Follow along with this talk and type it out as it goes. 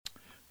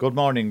Good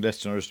morning,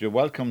 listeners. You're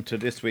welcome to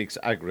this week's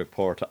Ag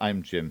Report.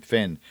 I'm Jim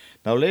Finn.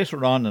 Now,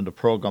 later on in the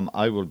programme,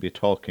 I will be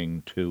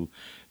talking to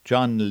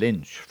John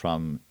Lynch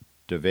from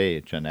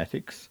DeVay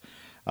Genetics.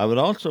 I will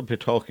also be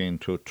talking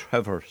to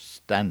Trevor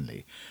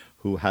Stanley,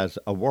 who has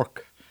a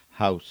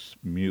workhouse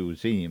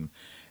museum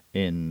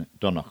in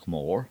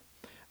Donaghmore.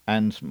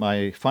 And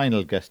my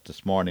final guest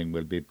this morning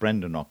will be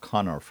Brendan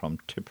O'Connor from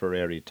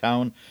Tipperary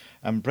Town.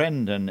 And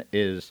Brendan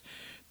is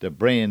the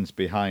brains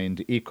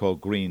behind Eco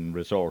Green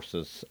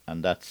Resources,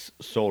 and that's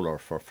solar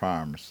for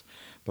farms.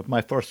 But my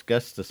first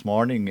guest this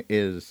morning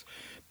is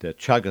the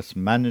Teagasc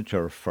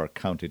manager for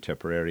County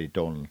Tipperary,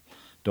 Donal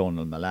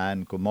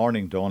Mullane. Good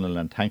morning, Donal,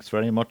 and thanks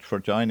very much for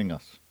joining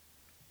us.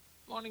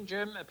 Morning,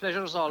 Jim. A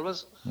pleasure as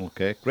always.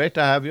 Okay, great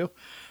to have you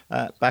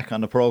back on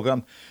the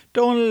programme.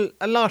 Donal,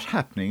 a lot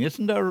happening,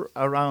 isn't there,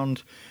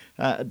 around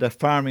the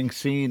farming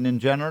scene in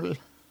general?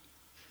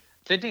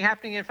 Plenty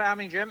happening in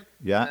farming, Jim.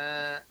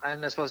 Yeah.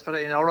 And I suppose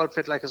in our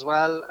outfit, like as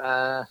well,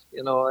 I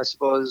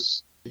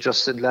suppose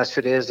just in the last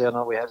few days,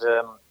 we had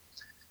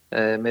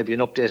maybe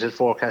an updated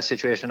forecast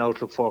situation,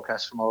 outlook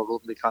forecast from our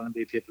rural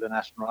economy people in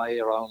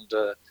Athenry around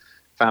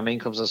farm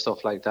incomes and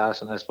stuff like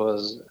that. And I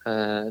suppose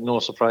no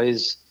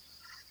surprise,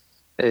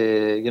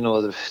 the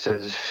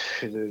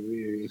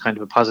kind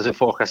of a positive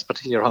forecast,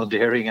 particularly around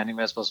dairying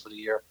anyway, I suppose, for the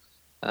year.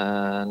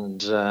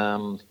 And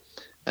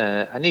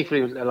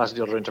equally a lot of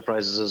the other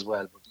enterprises as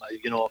well. But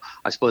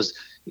I suppose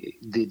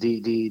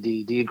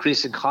the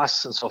increase in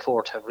costs and so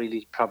forth have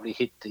really probably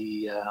hit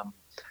the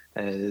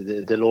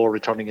lower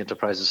returning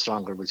enterprises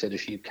stronger. We'll say the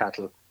sheep,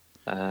 cattle,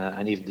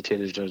 and even the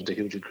tillage. There's a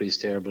huge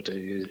increase there, but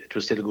it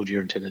was still a good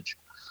year in tillage.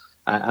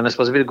 And I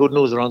suppose a bit of good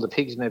news around the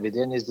pigs maybe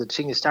then is the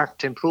thing is starting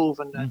to improve,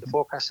 and the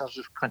forecast has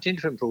to continue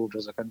to improve.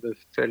 There's a kind of a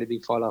fairly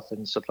big fall off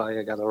in supply,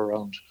 I gather,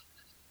 around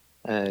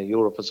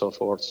Europe and so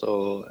forth.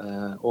 So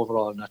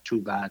overall, not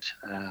too bad.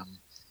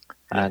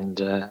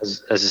 And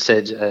as I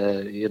said,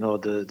 the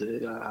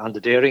on the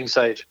dairying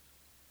side,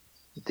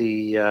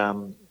 the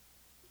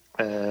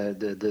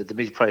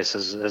milk price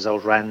has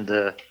outran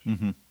the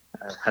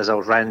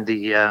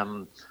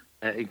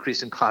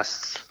increase in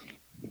costs.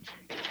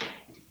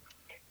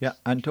 Yeah,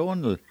 and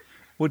Donal,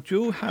 would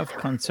you have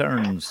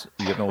concerns?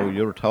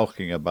 You're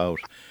talking about,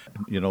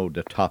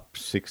 the top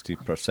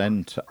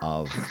 60%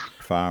 of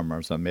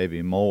farmers and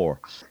maybe more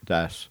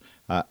that,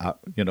 are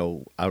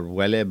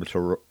well able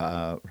to,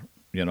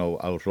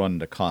 outrun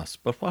the costs.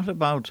 But what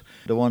about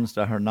the ones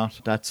that are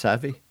not that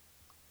savvy?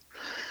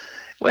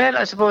 Well,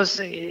 I suppose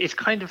it's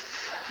kind of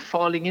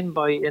falling in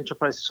by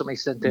enterprise to some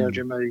extent there,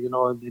 Jim.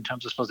 In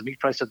terms of, I suppose, the meat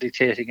price are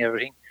dictating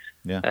everything.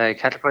 Yeah.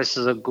 Cattle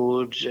prices are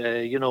good,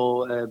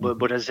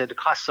 but as I said, the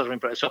costs are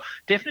impressive. So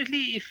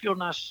definitely, if you're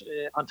not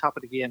on top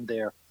of the game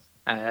there,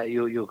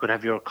 you could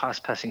have your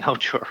cost passing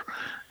out your.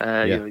 But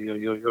I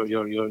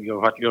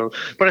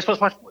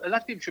suppose what a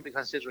lot of people should be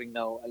considering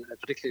now,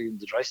 particularly in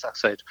the dry stock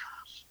side,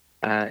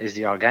 is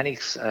the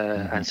organics,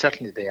 and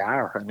certainly they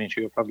are. I mean,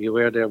 you're probably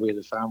aware there we had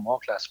a farm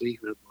walk last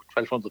week with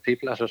 1,200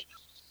 people at it,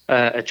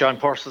 at John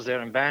Purcell's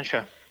there in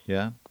Bansha.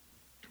 Yeah.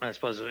 I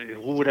suppose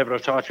who would ever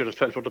have thought you had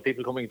 1,200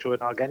 people coming to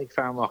an organic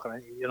farm walk,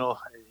 in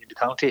the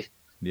county.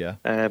 Yeah.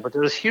 But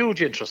there is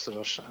huge interest in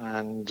it,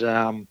 and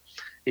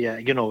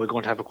we're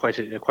going to have quite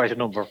a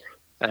number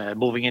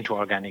moving into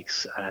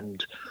organics,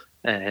 and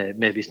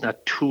maybe it's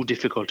not too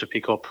difficult to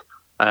pick up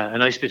a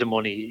nice bit of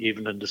money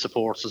even in the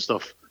supports and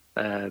stuff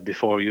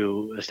before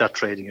you start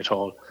trading at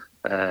all.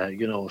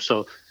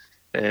 So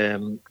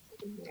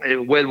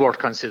well worth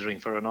considering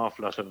for an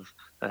awful lot of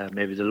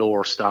maybe the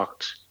lower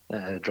stocked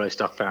dry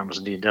stock farmers.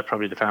 Indeed, they're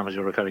probably the farmers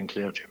you're referring to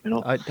there, Jim.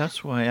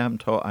 That's why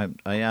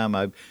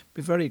I'd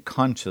be very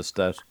conscious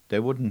that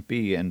they wouldn't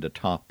be in the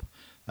top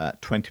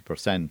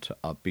 20%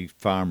 of beef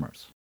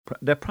farmers.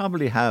 They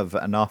probably have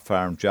an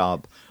off-farm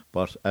job,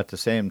 but at the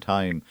same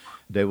time,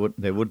 they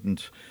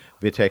wouldn't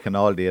be taking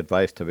all the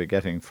advice to be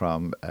getting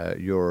from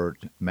your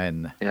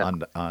men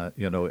on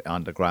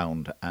the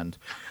ground. And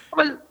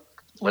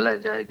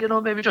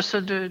maybe just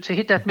to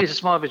hit that myth a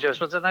small bit,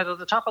 just was either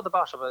the top or the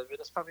bottom.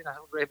 That's probably not a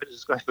great bit to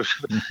describe it.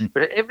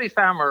 But every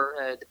farmer,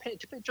 it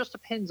just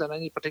depends on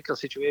any particular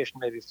situation.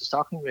 Maybe if the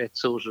stocking rate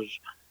suited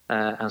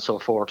and so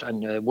forth.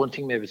 And one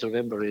thing maybe to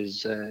remember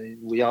is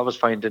we always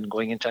find in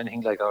going into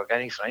anything like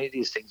organics or any of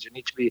these things, you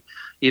need to be,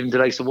 even the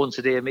likes of once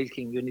a day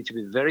milking, you need to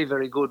be very,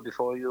 very good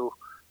before you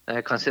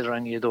consider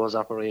any of those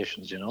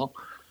operations,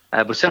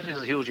 But certainly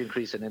there's a huge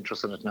increase in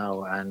interest in it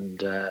now,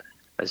 and as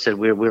I said,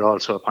 we're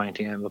also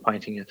appointing an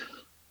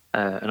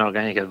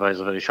organic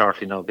advisor very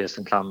shortly now based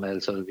in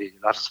Clonmel, so there'll be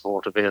a lot of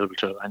support available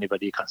to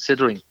anybody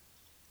considering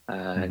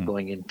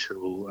going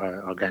into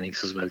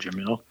organics as well,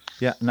 Jim,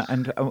 Yeah,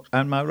 and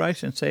am I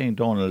right in saying,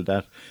 Donal,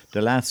 that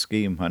the last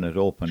scheme when it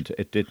opened,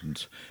 it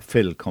didn't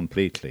fill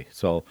completely,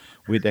 so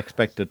we'd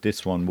expect that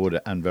this one would,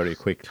 and very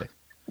quickly.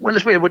 Well,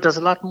 it's weird, but there's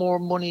a lot more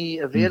money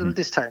available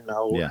this time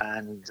now,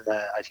 and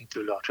I think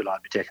there'll be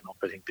taken up.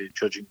 I think,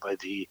 judging by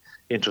the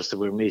interest that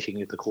we're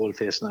meeting at the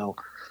coalface now,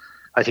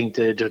 I think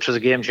it was a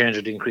game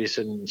changer, the increase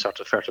in sort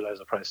of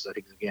fertilizer prices. I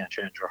think it's a game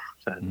changer,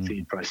 and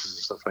feed prices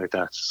and stuff like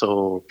that.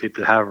 So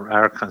people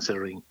are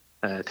considering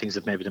things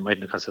that maybe they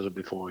mightn't have considered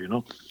before,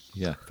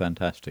 Yeah,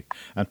 fantastic.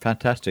 And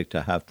fantastic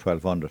to have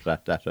 1200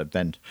 at that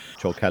event.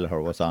 Joe Kelleher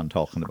was on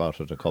talking about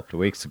it a couple of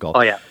weeks ago.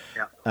 Oh, yeah.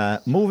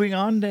 Moving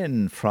on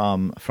then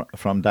from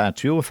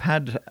that, you've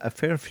had a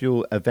fair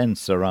few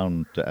events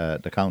around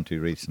the county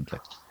recently.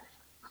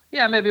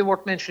 Yeah, maybe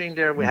worth mentioning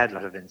there, we had a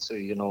lot of events. So,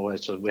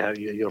 so we have,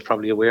 you're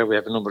probably aware, we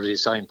have a number of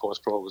these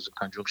signpost programs in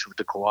conjunction with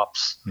the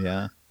co-ops.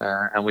 Yeah.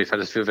 And we've had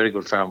a few very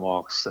good farm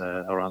walks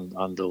around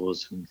on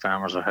those, and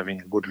farmers are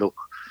having a good look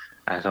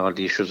at all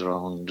the issues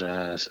around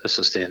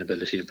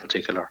sustainability in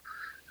particular,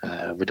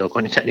 without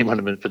going into any one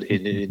of them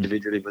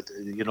individually, but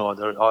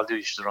all the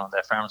issues around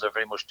that. Farmers are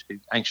very much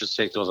anxious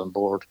to take those on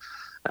board,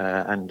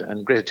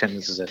 and great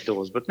attendances at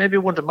those. But maybe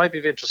one that might be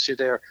of interest to you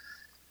there,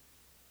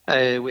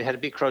 we had a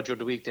big crowd during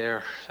the week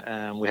there.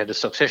 We had a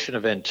succession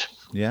event.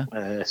 Yeah.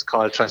 It's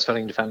called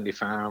Transferring the Family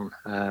Farm.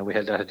 We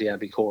held that at the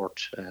Abbey Court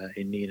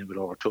in Neenah, with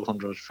over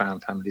 200 farm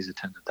families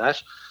attended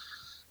that.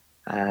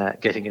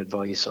 Getting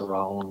advice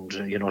around,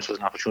 it was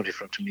an opportunity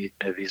for them to meet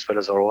maybe as well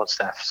as our own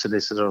staff,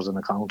 solicitors and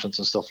accountants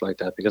and stuff like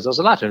that, because there's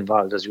a lot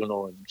involved, as you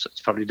know, and it's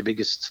probably the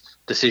biggest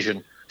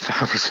decision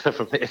farmers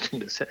ever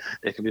making.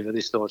 They can be very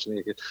slow to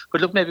make it.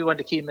 But look, maybe one of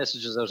the key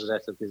messages out of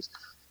that is,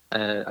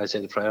 I'd say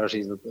the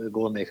priority is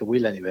go and make a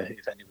will anyway,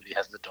 if anybody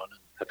hasn't done it.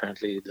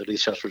 Apparently the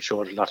research will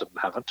show that a lot of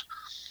them haven't.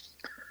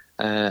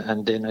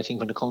 And then I think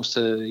when it comes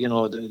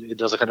to,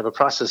 there's a kind of a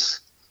process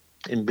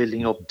in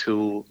building up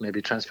to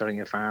maybe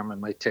transferring a farm. It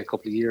might take a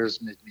couple of years.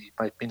 It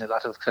might mean a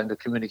lot of kind of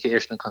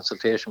communication and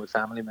consultation with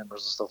family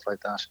members and stuff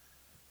like that,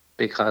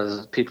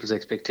 because people's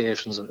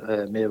expectations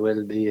may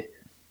well be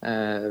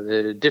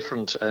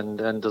different, and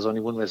there's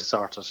only one way to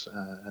sort it,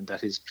 and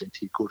that is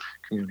plenty good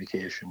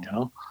communication,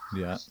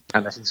 Yeah.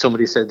 And I think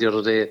somebody said the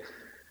other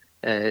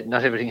day,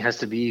 not everything has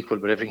to be equal,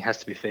 but everything has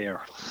to be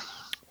fair.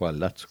 Well,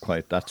 that's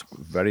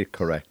very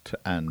correct,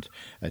 and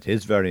it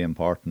is very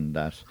important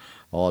that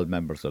all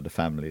members of the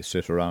family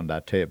sit around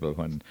that table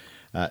when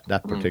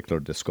that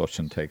particular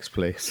discussion takes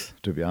place,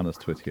 to be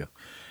honest with you.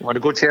 Want a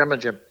good chairman,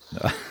 Jim?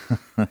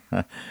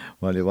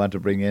 Well, you want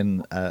to bring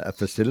in a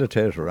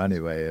facilitator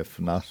anyway, if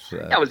not...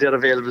 well, they're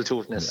available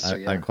too if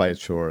necessary. I'm quite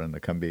sure, and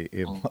it can be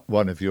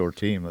one of your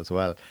team as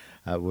well,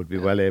 would be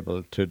well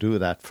able to do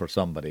that for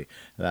somebody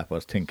that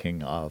was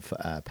thinking of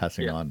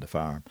passing on the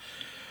farm.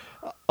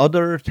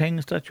 Other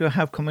things that you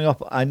have coming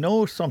up, I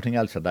know something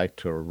else I'd like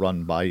to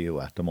run by you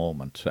at the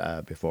moment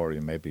before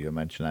you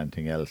mention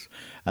anything else,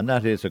 and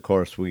that is, of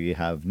course, we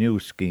have new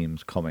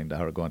schemes coming that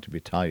are going to be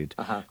tied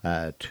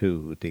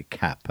to the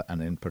CAP,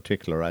 and in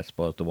particular, I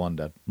suppose the one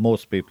that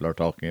most people are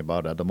talking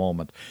about at the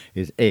moment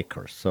is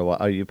acres. So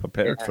are you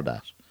prepared for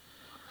that?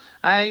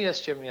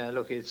 Yes, Jim. Yeah,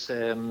 look, it's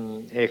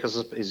acres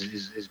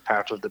is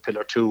part of the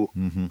Pillar 2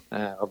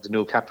 of the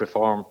new CAP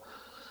reform.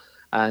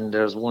 And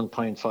there's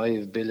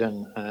 1.5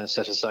 billion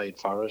set aside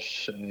for it.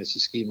 It's a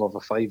scheme over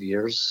 5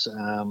 years.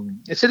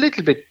 It's a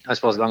little bit, I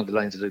suppose, along the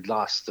lines of the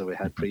GLAS that we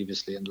had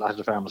previously, and a lot of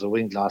the farmers are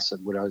winning GLAS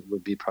and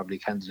would be probably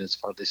candidates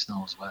for this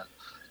now as well.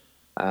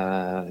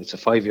 It's a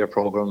 5-year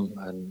programme,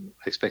 and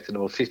expecting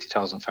about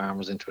 50,000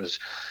 farmers into it.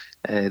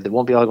 They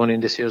won't be all going in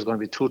this year. There's going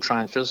to be 2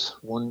 tranches.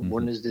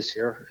 One is this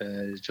year,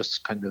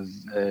 just kind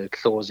of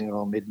closing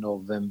around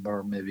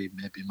mid-November. Maybe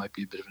it might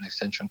be a bit of an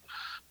extension.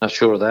 Not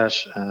sure of that.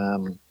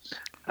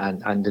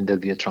 And then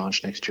there'll be a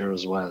tranche next year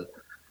as well.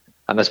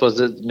 And I suppose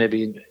that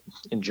maybe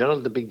in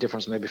general the big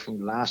difference maybe from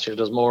last year,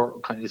 it's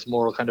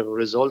more kind of a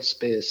results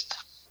based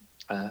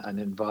and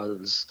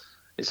involves,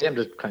 it's aimed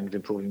at kind of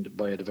improving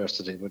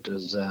biodiversity, but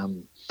there's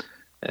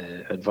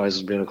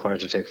advisors being required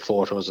to take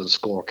photos and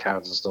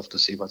scorecards and stuff to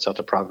see what sort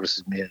of progress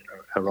is made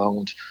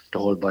around the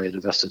whole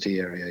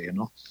biodiversity area,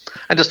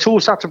 And there's 2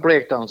 sorts of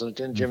breakdowns in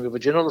it, Jim. We have a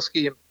general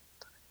scheme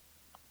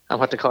and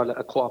what they call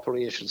a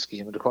cooperation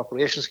scheme. And the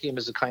cooperation scheme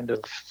is a kind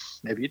of,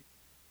 maybe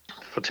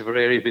for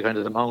Tipperary, it'd be kind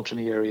of the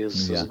mountainy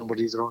areas. There's a number of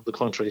these around the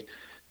country.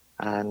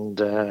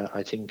 And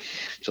I think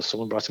just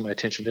someone brought to my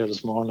attention there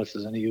this morning, if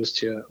there's any use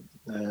to you,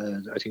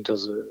 I think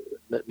there's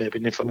maybe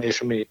an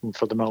information meeting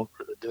for the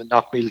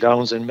Knockmeal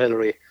Downs in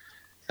Melleray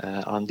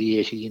on the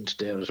 18th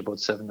there at about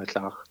 7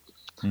 o'clock.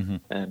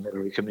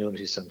 Melleray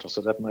Community Centre. So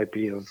that might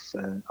be of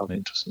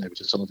interest maybe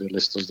to some of the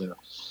listeners there.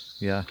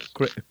 Yeah,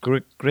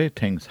 great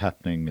things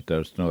happening.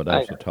 There's no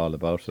doubt at all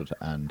about it,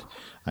 and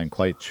I'm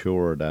quite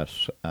sure that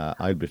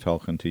I'll be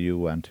talking to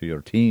you and to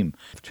your team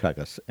of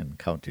Teagasc in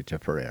County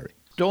Tipperary.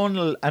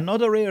 Donal,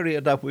 another area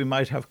that we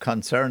might have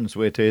concerns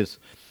with is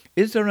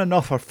there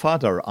enough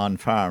fodder on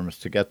farms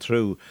to get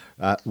through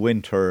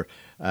winter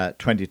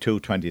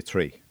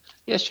 22-23?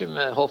 Yes, Jim,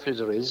 hopefully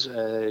there is.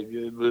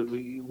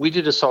 We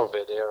did a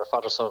survey there, a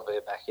fodder survey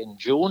back in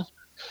June.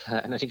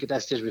 And I think at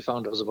that stage we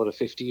found it was about a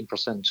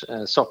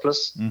 15%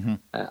 surplus.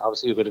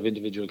 Obviously, you've got an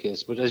individual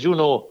case. But as you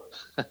know,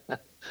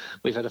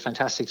 we've had a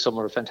fantastic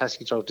summer, a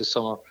fantastic drought this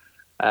summer.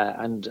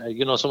 And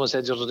someone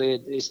said the other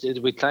day,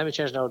 with climate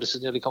change now, this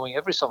is nearly coming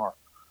every summer.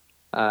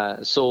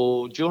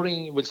 So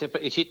during, we'll say,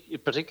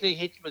 it particularly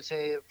hit, we'll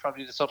say,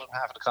 probably the southern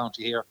half of the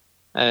county here,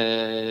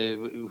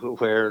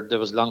 where there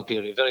was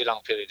very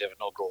long period of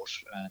no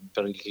growth and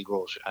very little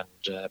growth,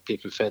 and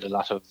people fed a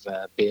lot of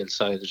bale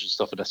silage and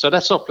stuff like that. So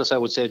that surplus, I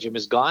would say, Jim,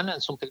 is gone,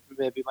 and some people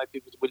will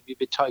be a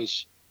bit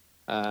tight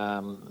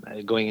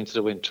going into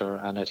the winter.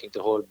 And I think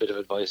the whole bit of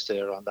advice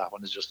there on that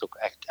one is just look,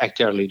 act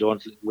early.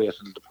 Don't wait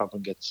until the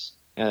problem gets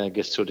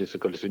too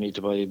difficult. If you need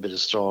to buy a bit of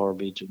straw or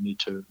you need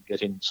to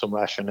get in some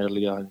ration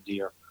early on in the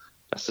year,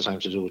 that's the time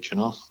to do it,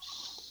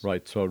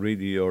 Right, so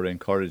really you're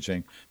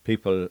encouraging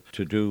people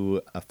to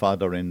do a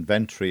fodder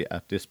inventory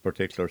at this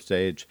particular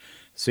stage,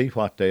 see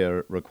what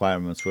their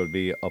requirements will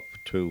be up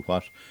to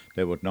what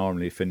they would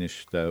normally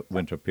finish the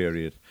winter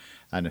period,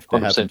 and if they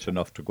 100%. haven't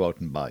enough, to go out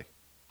and buy.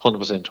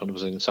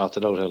 100%, sort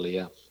it out early,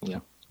 yeah.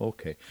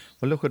 Okay.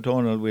 Well, look, at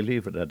Donald, we'll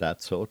leave it at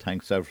that. So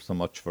thanks ever so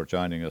much for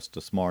joining us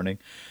this morning.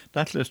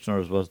 That,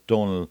 listeners, was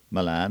Donald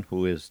Milan,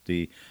 who is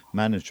the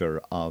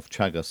manager of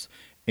Teagasc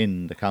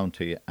in the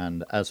county.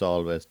 And as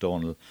always,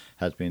 Donald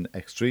has been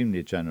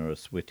extremely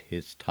generous with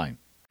his time.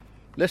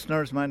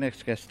 Listeners, my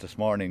next guest this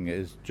morning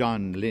is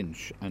John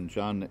Lynch, and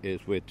John is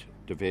with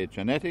DeVay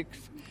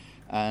Genetics.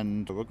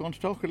 And we're going to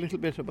talk a little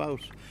bit about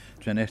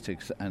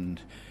genetics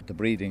and the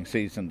breeding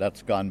season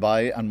that's gone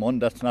by, and one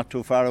that's not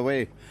too far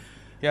away.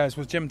 Yeah, I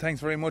suppose, Jim,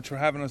 thanks very much for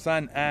having us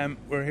on.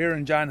 We're here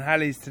in John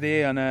Halley's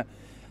today on a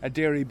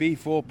dairy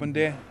beef open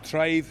day,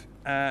 Thrive.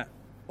 Us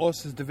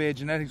as DeVay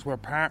Genetics, we're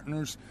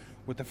partners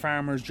with the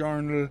Farmers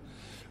Journal,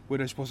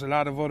 with, I suppose, a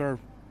lot of other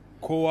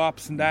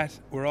co-ops and that.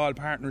 We're all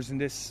partners in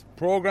this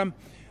programme.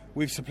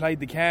 We've supplied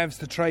the calves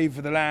to Thrive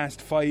for the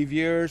last 5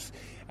 years,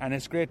 and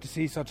it's great to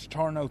see such a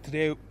turnout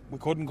today. We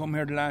couldn't come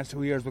here the last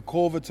 2 years with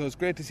COVID, so it's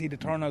great to see the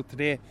turnout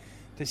today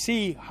to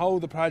see how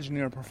the progeny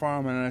are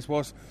performing. And I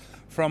suppose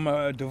from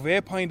a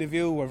DeVay point of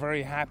view, we're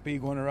very happy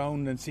going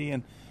around and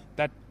seeing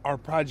that our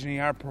progeny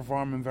are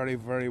performing very,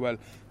 very well.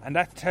 And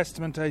that's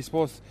testament to, I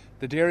suppose,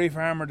 the dairy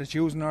farmer that's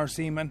using our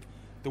semen,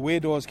 the way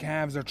those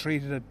calves are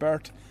treated at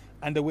birth,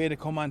 and the way they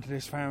come onto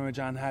this farm with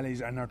John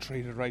Halley's and are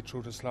treated right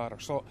through to slaughter.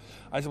 So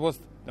I suppose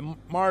the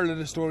moral of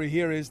the story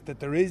here is that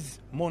there is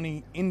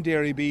money in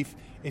dairy beef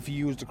if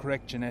you use the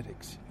correct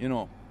genetics,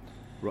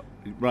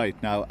 Right,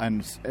 now,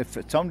 and if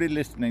somebody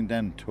listening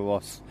then to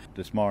us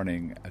this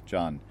morning,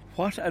 John,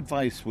 what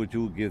advice would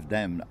you give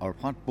them, or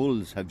what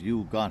bulls have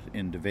you got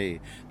in DeVay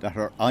that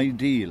are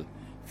ideal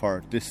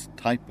for this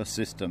type of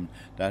system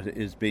that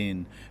is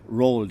being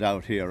rolled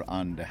out here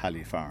on the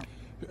Halley farm?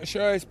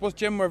 Sure, I suppose,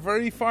 Jim, we're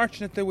very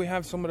fortunate that we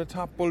have some of the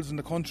top bulls in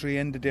the country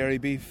in the dairy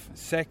beef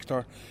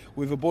sector.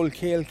 We have a bull,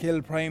 Kale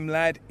Kill Prime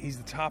Lad. He's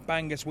the top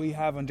Angus we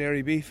have on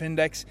Dairy Beef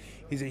Index.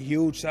 He's a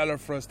huge seller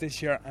for us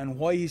this year, and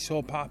why he's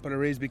so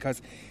popular is because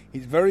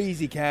he's very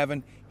easy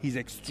calving, he's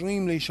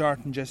extremely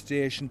short in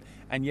gestation,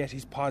 and yet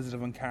he's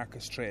positive on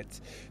carcass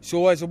traits.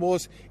 So I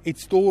suppose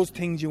it's those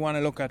things you want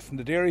to look at from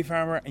the dairy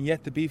farmer, and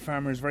yet the beef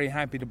farmer is very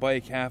happy to buy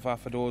a calf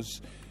off of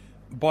those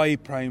by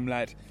Prime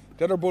Lad.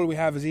 The other bull we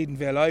have is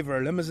Edenvale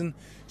Ivor, a Limousin,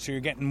 so you're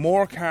getting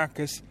more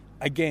carcass.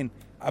 Again,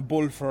 a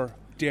bull for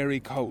dairy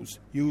cows,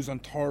 used on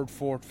 3rd,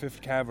 4th,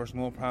 5th calvers,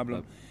 no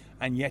problem,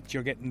 and yet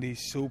you're getting these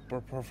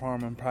super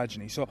performing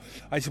progeny. So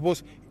I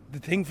suppose the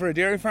thing for a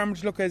dairy farmer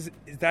to look at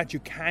is that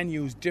you can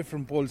use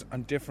different bulls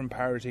on different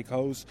parity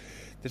cows.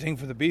 The thing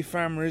for the beef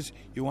farmer is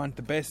you want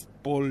the best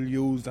bull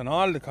used on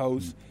all the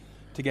cows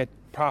to get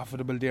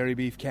profitable dairy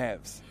beef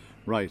calves.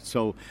 Right,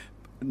 so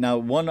now,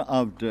 one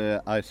of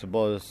the, I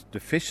suppose,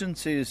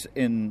 deficiencies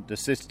in the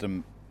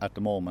system at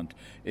the moment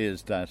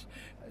is that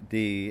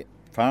the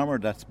farmer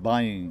that's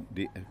buying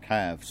the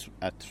calves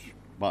at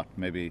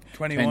maybe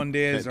 21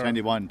 days or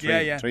 21,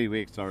 3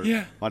 weeks or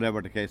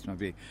whatever the case may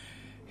be,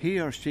 he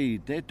or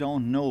she, they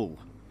don't know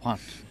what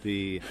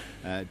the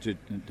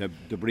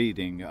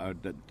breeding or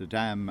the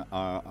dam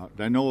are.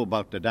 They know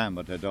about the dam,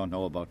 but they don't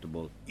know about the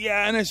bull.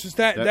 Yeah, and it's just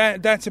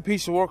that's a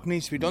piece of work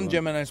needs to be done,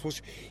 Jim. And I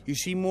suppose you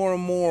see more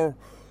and more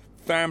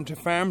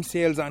farm-to-farm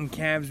sales on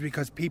calves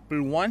because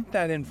people want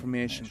that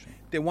information.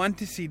 They want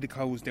to see the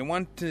cows. They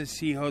want to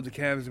see how the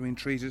calves are being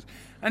treated.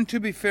 And to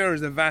be fair, as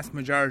the vast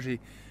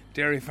majority,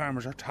 dairy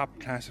farmers are top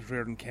class at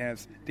rearing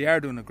calves. They are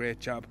doing a great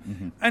job.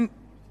 Mm-hmm. And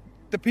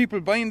the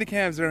people buying the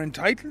calves are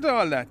entitled to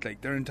all that.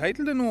 Like, they're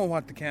entitled to know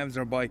what the calves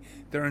are buying.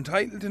 They're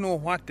entitled to know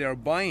what they're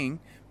buying,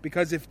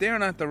 because if they're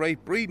not the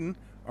right breeding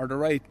or the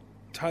right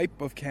type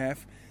of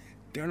calf,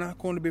 they're not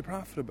going to be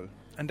profitable.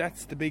 And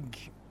that's the big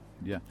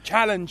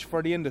challenge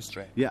for the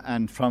industry. Yeah,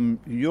 and from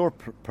your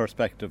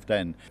perspective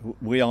then,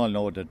 we all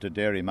know that the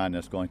dairyman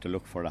is going to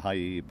look for a high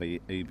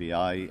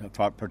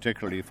EBI,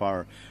 particularly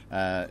for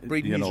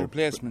breeding his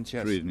replacements,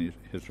 yes. Breeding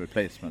his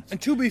replacements. And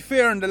to be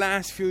fair, in the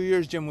last few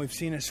years, Jim, we've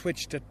seen a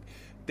switch that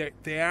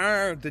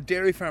the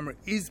dairy farmer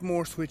is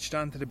more switched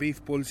on to the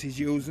beef bulls he's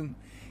using.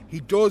 He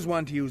does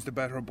want to use the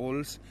better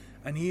bulls,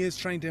 and he is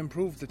trying to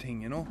improve the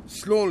thing,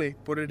 slowly,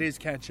 but it is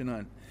catching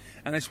on.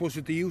 And I suppose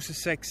with the use of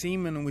sex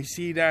semen, and we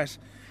see that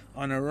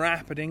on a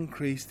rapid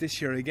increase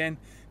this year again,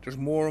 there's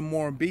more and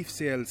more beef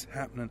sales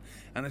happening.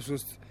 And I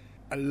suppose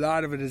a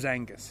lot of it is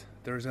Angus.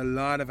 There's a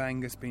lot of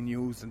Angus being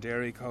used in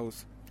dairy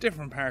cows,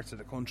 different parts of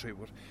the country,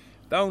 but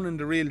down in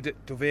the real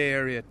Dovey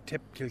area,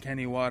 tip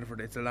Kilkenny, Waterford,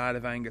 it's a lot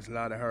of Angus, a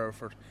lot of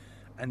Hereford.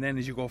 And then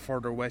as you go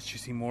further west, you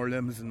see more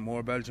Limousin,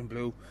 more Belgian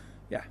Blue.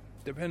 Yeah,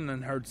 depending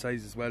on herd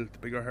size as well. The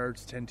bigger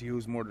herds tend to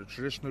use more of the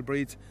traditional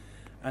breeds.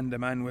 And the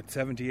man with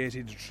 70,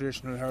 80, the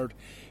traditional herd,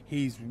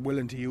 he's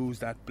willing to use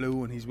that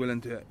blue, and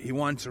he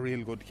wants a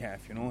real good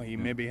calf, you know. He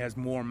maybe has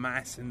more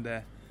mass in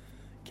the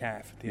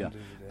calf at the end of the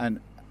day.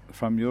 And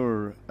from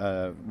your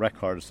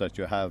records that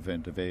you have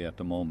in Dovey at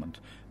the moment,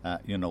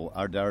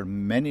 are there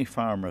many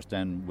farmers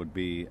then would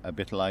be a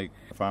bit like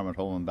a farm at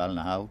home in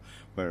Balnahow,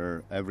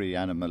 where every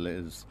animal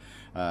is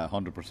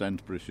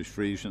 100% British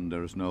Frisian,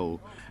 there's no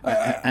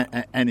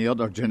any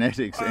other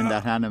genetics in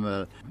that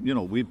animal?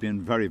 We've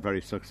been very,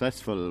 very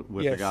successful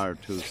with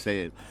regard to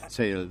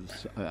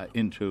sales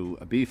into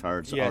beef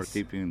herds or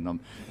keeping them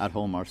at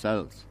home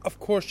ourselves. Of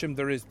course, Jim,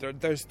 there's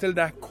still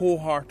that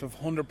cohort of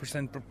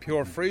 100%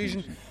 pure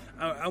Frisian.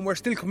 And we're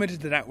still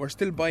committed to that. We're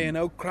still buying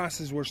out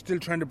crosses. We're still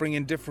trying to bring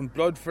in different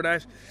blood for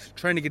that,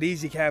 trying to get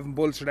easy calving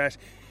bulls for that.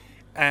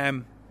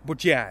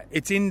 But yeah,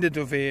 it's in the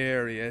Dovey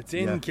area, it's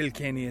in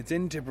Kilkenny, it's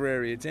in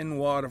Tipperary, it's in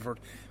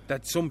Waterford,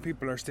 that some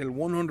people are still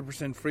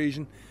 100%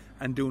 Frisian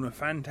and doing a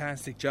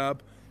fantastic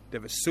job. They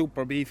have a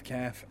super beef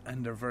calf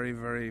and they're very,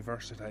 very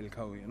versatile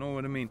cow, you know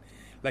what I mean?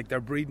 Like, they're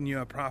breeding you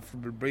a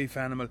profitable beef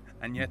animal,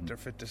 and yet they're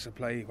fit to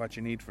supply what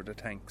you need for the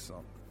tank.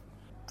 So,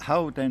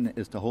 how then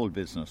is the whole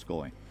business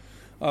going?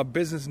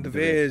 Business in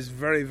Dovey is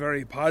very,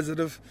 very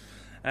positive.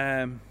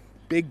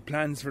 Big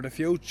plans for the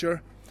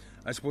future.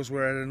 I suppose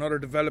we're at another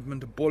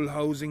development of bull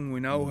housing. We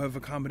now have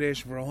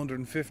accommodation for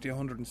 150,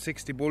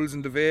 160 bulls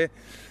in Dovey.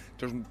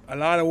 There's a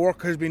lot of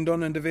work has been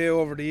done in Dovey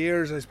over the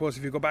years. I suppose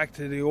if you go back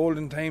to the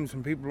olden times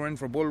when people were in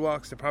for bull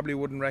walks, they probably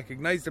wouldn't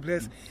recognise the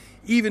place,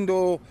 even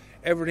though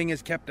everything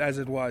is kept as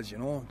it was, you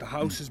know. The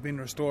house has been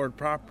restored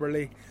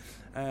properly.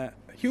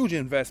 Huge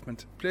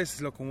investment. The place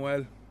is looking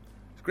well.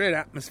 It's a great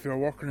atmosphere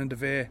working in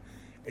Dovey.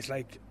 It's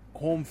like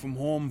home from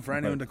home for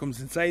anyone that comes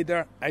inside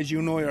there, as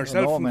you know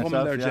yourself from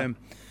coming there, Jim.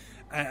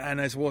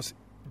 And I suppose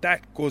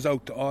that goes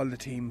out to all the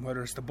team,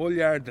 whether it's the bull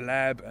yard, the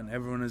lab, and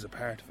everyone is a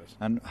part of it.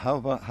 And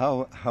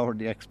how are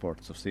the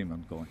exports of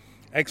semen going?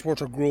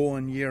 Exports are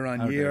growing year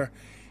on year.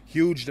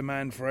 Huge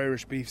demand for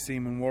Irish beef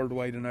semen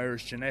worldwide and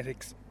Irish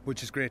genetics,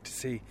 which is great to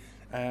see.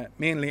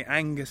 Mainly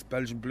Angus,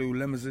 Belgian Blue,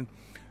 Limousin.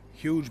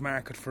 Huge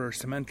market for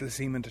cemental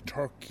semen to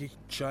Turkey,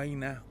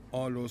 China,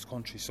 all those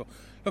countries. So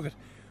look,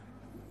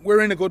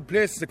 we're in a good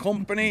place as a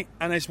company,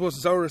 and I suppose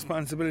it's our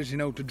responsibility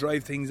now to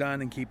drive things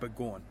on and keep it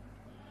going.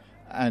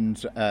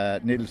 And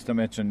needless to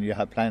mention, you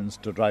have plans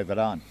to drive it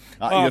on.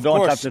 You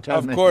don't have to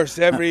tell me. Of course,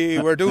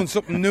 we're doing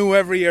something new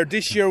every year.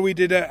 This year we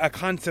did a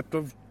concept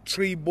of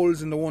 3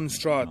 bulls into 1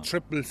 straw,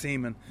 triple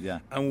semen,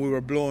 and we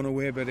were blown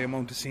away by the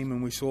amount of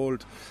semen we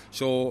sold.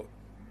 So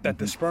that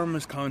the sperm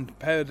is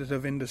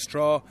competitive in the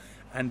straw,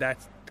 and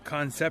that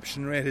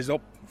conception rate is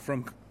up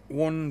from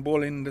 1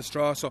 bull in the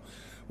straw. So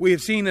we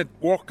have seen it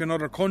work in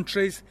other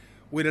countries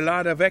with a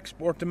lot of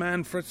export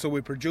demand for it, so we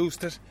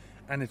produced it,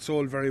 and it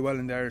sold very well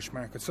in the Irish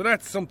market. So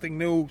that's something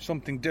new,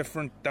 something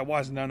different that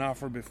wasn't on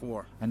offer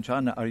before. And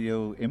John, are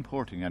you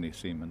importing any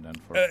semen then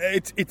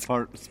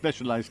for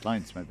specialised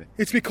clients maybe?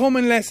 It's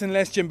becoming less and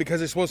less, Jim,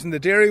 because I suppose in the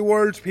dairy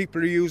world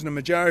people are using a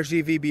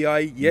majority of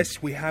EBI.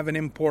 Yes, we have an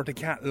imported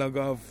catalogue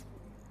of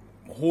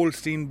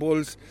Holstein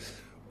bulls.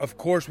 Of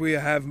course we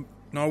have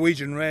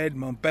Norwegian Red,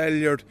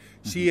 Montbéliard.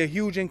 See a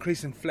huge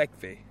increase in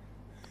Fleckvieh.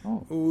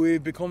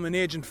 We've become an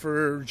agent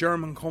for a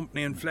German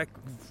company on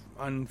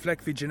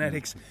Fleckvieh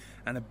Genetics,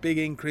 and a big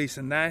increase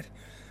in that.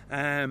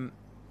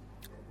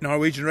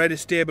 Norwegian Red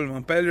is stable,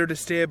 Montbéliard is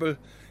stable.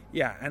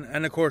 Yeah,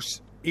 and of course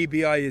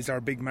EBI is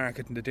our big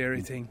market in the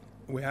dairy thing.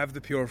 We have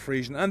the pure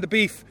Frisian and the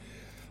beef.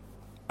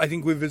 I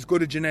think we've as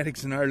good a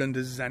genetics in Ireland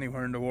as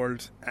anywhere in the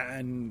world,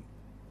 and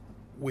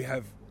we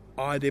have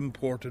odd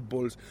imported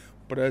bulls,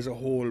 but as a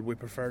whole we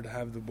prefer to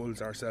have the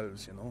bulls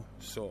ourselves, you know.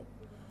 So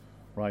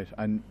right,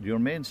 and your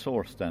main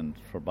source then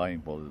for buying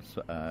bulls,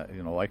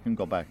 I can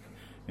go back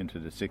into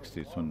the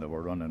 60s when they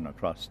were running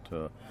across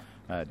to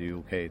the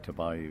UK to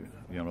buy,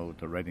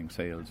 the Reading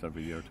sales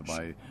every year to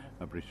buy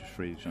British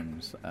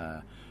Frisians.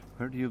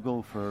 Where do you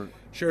go for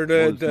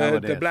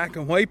the black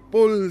and white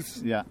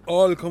bulls? Yeah,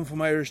 all come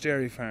from Irish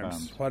dairy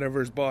farms.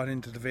 Whatever is bought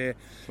into the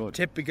Dovey.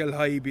 Typical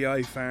high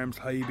EBI farms,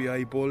 high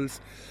EBI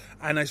bulls.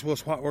 And I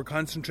suppose what we're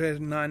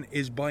concentrating on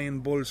is buying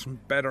bulls from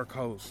better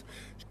cows.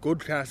 Good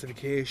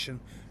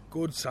classification,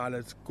 good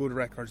solids, good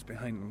records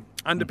behind them.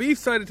 On the beef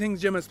side of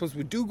things, Jim, I suppose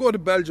we do go to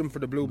Belgium for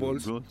the blue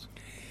bulls.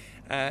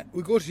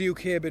 We go to the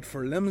UK a bit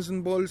for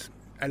Limousin bulls,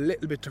 a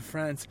little bit to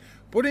France.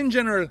 But in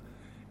general,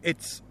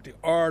 it's the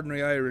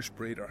ordinary Irish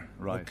breeder.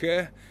 Right.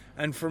 Okay?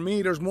 And for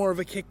me, there's more of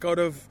a kick out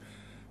of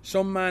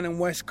some man in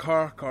West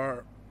Cork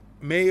or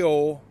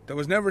Mayo that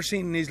was never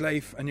seen in his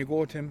life, and you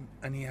go to him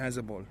and he has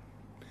a bull.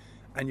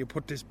 And you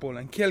put this bull,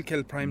 and Kill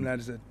Prime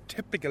Lad is a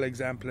typical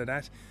example of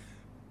that.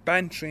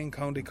 Bantry in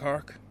County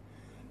Cork.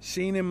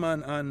 Seen him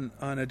on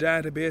a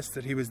database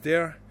that he was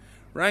there,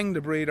 rang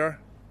the breeder,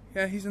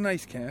 Yeah, he's a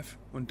nice calf.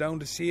 Went down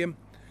to see him,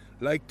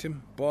 liked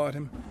him, bought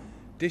him.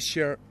 This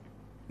year,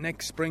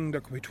 next spring,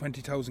 there could be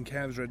 20,000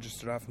 calves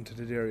registered off into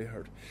the dairy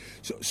herd.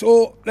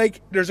 So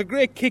like, there's a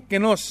great kick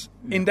in us,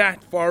 in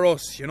that for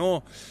us, you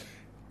know,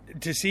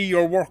 to see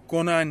your work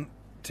going on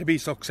to be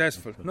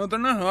successful. No, they're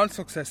not all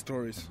success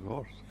stories. Of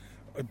course.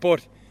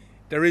 But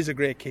there is a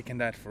great kick in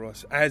that for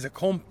us. As a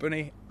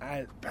company,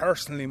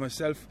 personally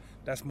myself,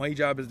 that's my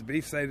job as the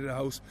beef side of the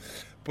house.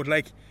 But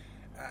like,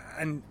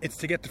 and it's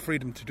to get the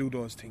freedom to do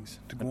those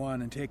things, to go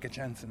on and take a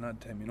chance and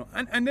not them, you know.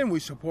 And then we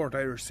support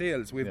Irish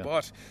sales. We've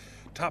bought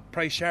top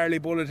price Charlie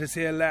bull at a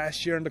sale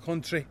last year in the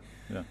country.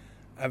 Yeah.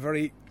 A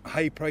very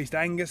high priced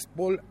Angus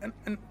bull.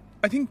 And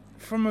I think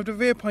from a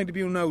Devay point of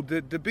view now,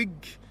 the big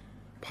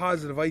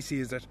positive I see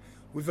is that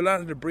we've a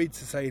lot of the breed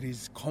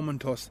societies coming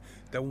to us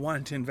that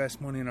want to invest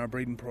money in our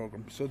breeding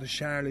programme. So the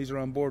Charlies are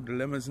on board, the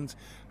Limousins,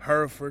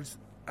 Herefords,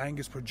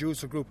 Angus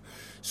Producer Group.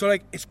 So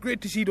like, it's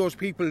great to see those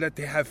people that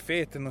they have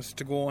faith in us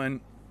to go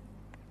and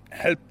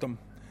help them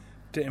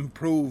to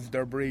improve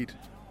their breed.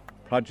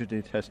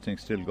 Progeny testing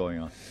still going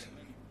on.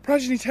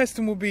 Progeny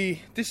testing will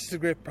be, this is a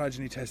great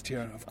progeny test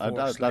here, of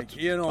course.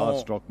 That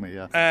struck me,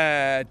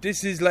 yeah.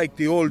 This is like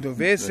the old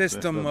Devay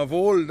system of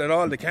old, that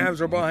all the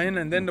calves were bought in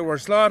and then they were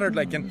slaughtered.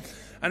 Like, and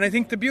I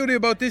think the beauty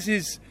about this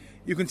is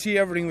you can see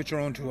everything with your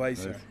own two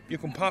eyes here. You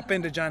can pop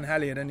into John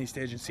Halley at any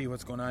stage and see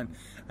what's going on,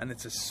 and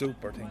it's a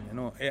super thing, you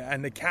know.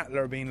 And the cattle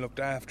are being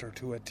looked after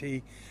to a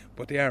T,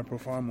 but they are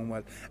performing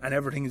well, and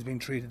everything is being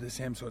treated the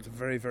same, so it's a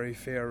very, very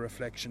fair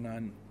reflection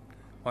on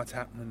what's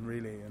happening,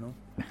 really, you know.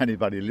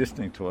 Anybody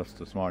listening to us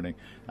this morning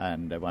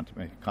and they want to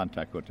make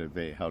contact with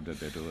Devay, how did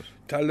they do it?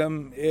 Tell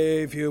them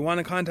if you want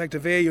to contact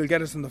Devay, you'll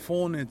get us on the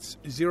phone. It's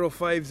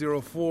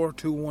 0504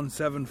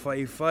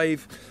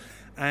 21755,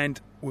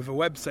 and we have a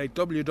website,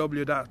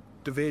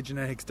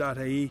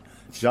 www.devaygenetics.ie.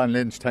 John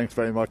Lynch, thanks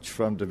very much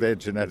from Devay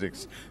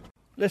Genetics.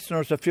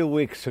 Listeners, a few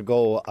weeks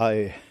ago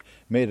I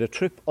made a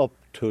trip up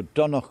to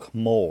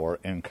Donaghmore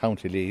in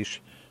County Laois,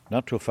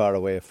 not too far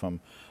away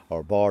from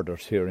our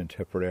borders here in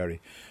Tipperary,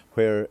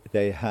 where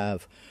they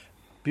have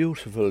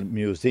beautiful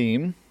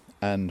museum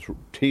and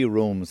tea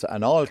rooms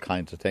and all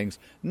kinds of things.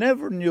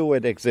 Never knew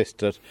it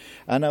existed,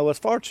 and I was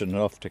fortunate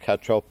enough to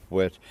catch up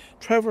with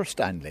Trevor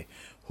Stanley,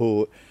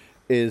 who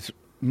is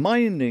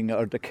minding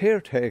or the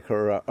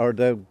caretaker or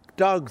the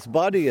dog's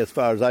body, as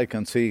far as I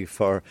can see,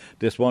 for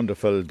this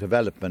wonderful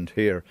development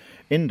here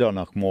in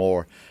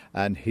Donaghmore,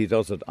 and he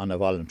does it on a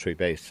voluntary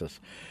basis.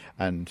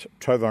 And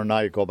Trevor and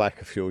I go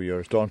back a few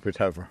years, don't we,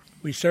 Trevor?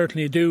 We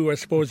certainly do, I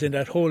suppose, in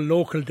that whole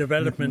local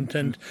development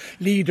and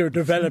leader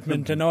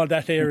development and all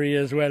that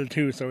area as well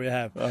too, so we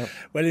have.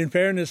 Well, in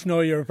fairness, no,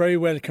 you're very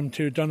welcome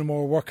to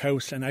Donaghmore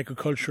Workhouse and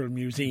Agricultural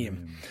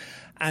Museum.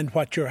 And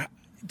what you're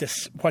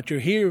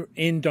here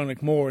in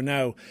Donaghmore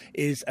now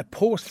is a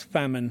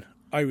post-famine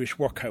Irish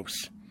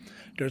workhouse.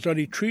 There's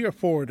only 3 or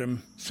 4 of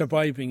them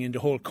surviving in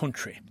the whole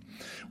country.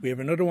 We have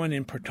another one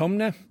in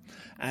Portumna,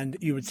 and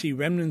you would see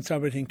remnants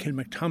of it in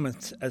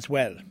Kilmacthomas as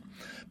well.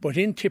 But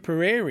in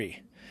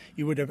Tipperary,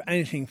 you would have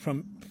anything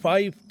from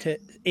 5 to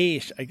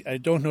 8, I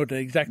don't know the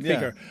exact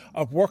figure,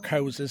 of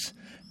workhouses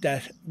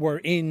that were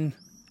in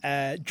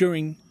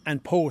during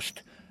and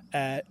post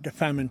the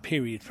famine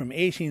period from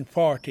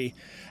 1840,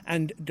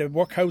 and the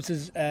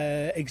workhouses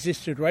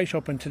existed right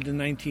up until the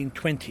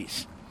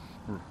 1920s.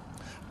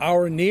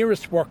 Our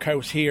nearest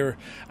workhouse here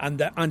on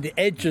the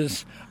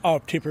edges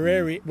of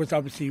Tipperary was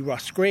obviously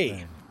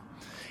Roscrea.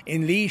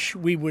 In Laois,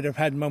 we would have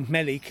had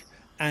Mountmellick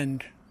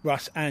and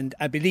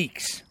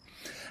Abbeyleix.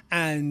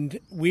 And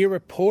we're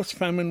a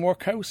post-famine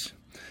workhouse,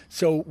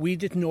 so we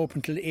didn't open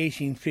until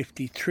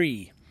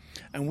 1853.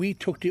 And we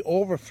took the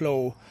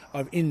overflow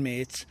of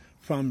inmates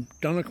from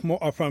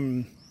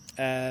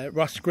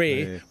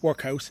Roscrea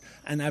workhouse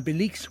and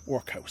Abbeyleix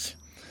workhouse.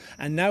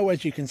 And now,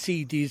 as you can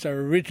see, these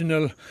are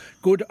original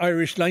good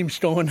Irish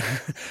limestone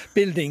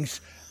buildings.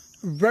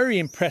 Very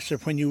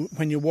impressive when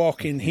you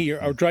walk in here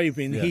or drive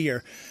in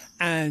here.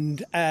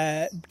 And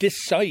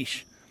this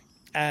site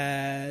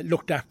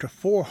looked after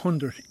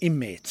 400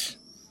 inmates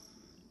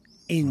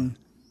in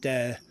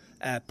the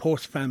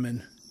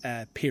post-famine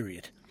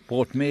period.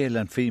 Both male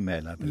and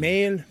female, I believe.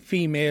 Male,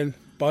 female,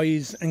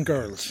 boys and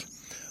girls.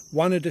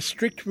 One of the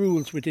strict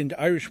rules within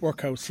the Irish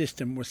workhouse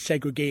system was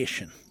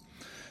segregation.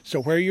 So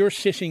where you're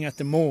sitting at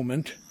the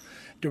moment,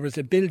 there was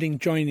a building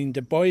joining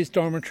the boys'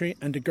 dormitory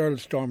and the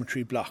girls'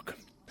 dormitory block.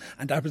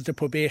 And that was the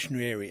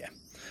probationary area.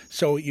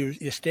 So you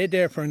stayed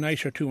there for a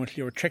night or two until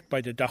you were checked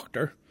by the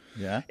doctor.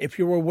 Yeah. If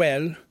you were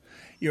well,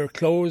 your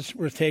clothes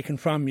were taken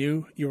from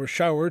you, you were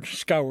showered,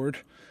 scoured,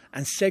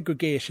 and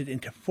segregated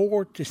into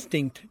 4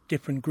 distinct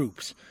different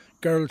groups.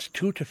 Girls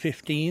 2 to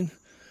 15,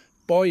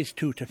 boys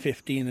 2 to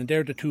 15, and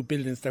they're the 2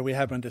 buildings that we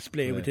have on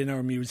display within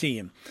our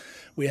museum.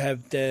 We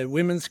have the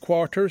women's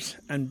quarters,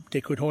 and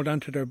they could hold on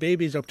to their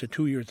babies up to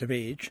 2 years of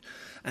age,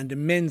 and the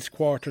men's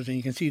quarters, and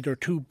you can see there are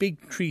 2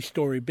 big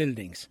 3-storey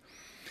buildings.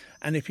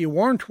 And if you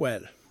weren't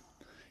well,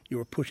 you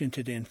were put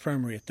into the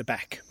infirmary at the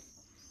back.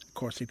 Of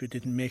course, if you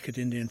didn't make it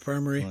in the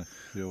infirmary,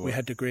 Right, we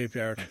had the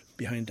graveyard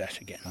behind that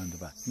again. On the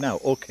back. Now,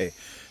 okay,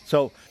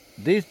 so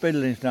these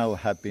buildings now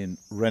have been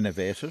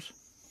renovated.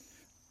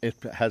 It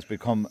has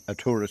become a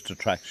tourist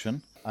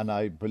attraction, and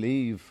I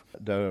believe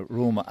the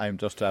room I'm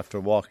just after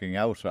walking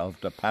out of,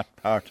 the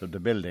part of the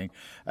building,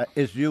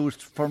 is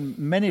used for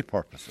many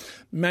purposes.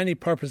 Many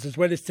purposes.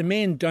 Well, it's the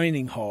main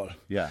dining hall.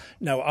 Yeah.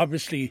 Now,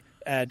 obviously,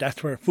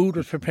 that's where food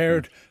was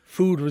prepared.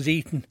 Food was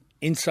eaten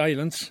in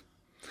silence,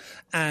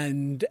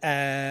 and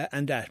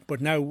that.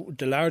 But now,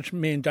 the large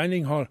main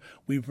dining hall,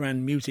 we've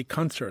ran music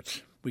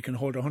concerts. We can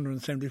hold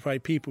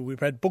 175 people. We've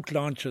had book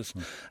launches.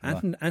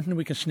 And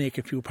we can snake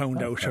a few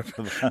pound out of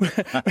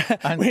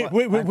it.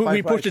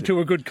 We put it to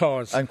a good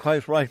cause. And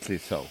quite rightly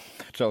so.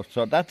 So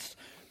that's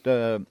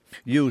the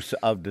use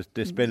of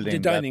this building. The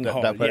dining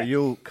hall, where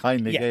you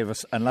kindly gave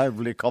us a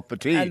lovely cup of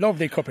tea. A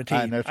lovely cup of tea.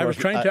 I was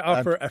trying to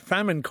offer a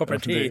famine cup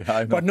of tea,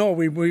 but no,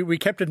 we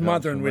kept it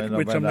modern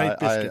with some light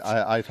biscuits.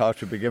 I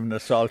thought you'd be given a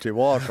salty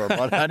water,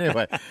 but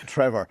anyway,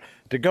 Trevor,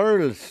 the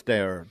girls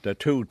there, the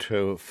 2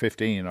 to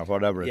 15 or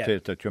whatever it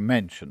is that you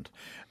mentioned,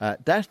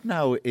 that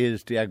now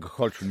is the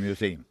Agricultural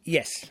Museum.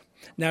 Yes.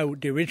 Now,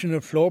 the original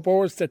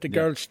floorboards that the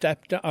girls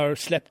slept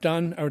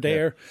on are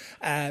there,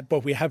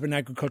 but we have an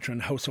agriculture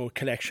and household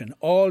collection,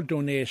 all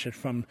donated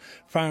from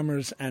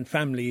farmers and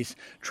families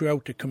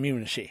throughout the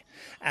community,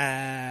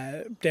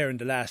 there in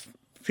the last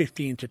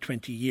 15 to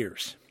 20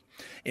 years.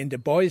 In the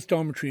boys'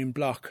 dormitory in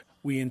Block,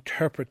 we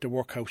interpret the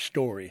workhouse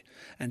story,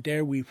 and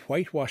there we've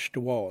whitewashed the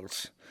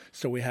walls,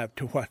 so we have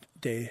to what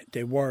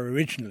they were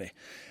originally.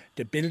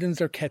 The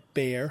buildings are kept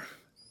bare.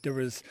 There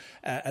was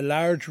a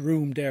large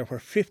room there where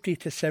 50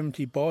 to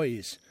 70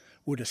 boys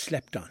would have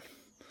slept on,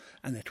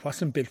 and it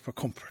wasn't built for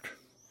comfort.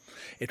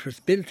 It was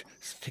built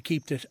to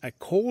keep it as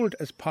cold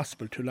as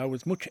possible, to allow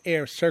as much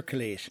air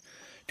circulate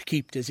to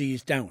keep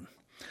disease down.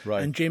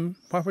 Right. And Jim,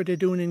 what were they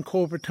doing in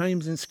COVID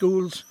times in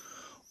schools?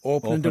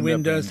 Opening the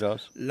windows,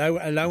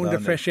 allowing the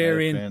fresh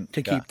air in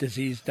to keep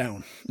disease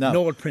down. Now, an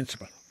old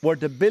principle. Were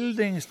the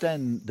buildings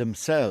then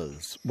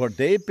themselves, were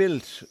they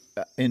built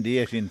in the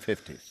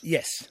 1850s?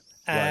 Yes.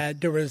 Right.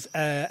 There was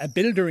a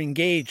builder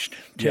engaged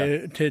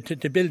to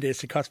build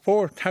this. It cost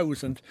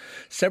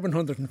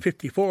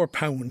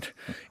 £4,754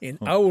 in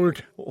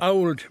old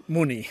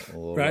money,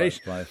 right?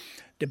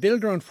 The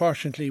builder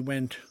unfortunately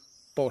went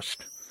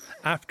bust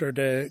after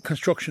the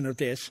construction of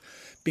this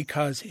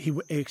because he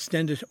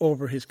extended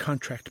over his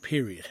contract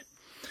period.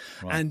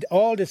 Right. And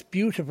all this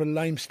beautiful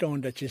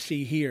limestone that you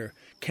see here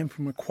came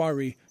from a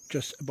quarry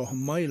just about a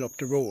mile up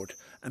the road,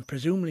 and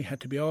presumably had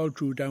to be all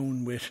drew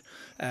down with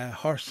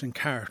horse and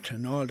cart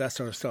and all that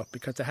sort of stuff,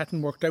 because they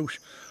hadn't worked out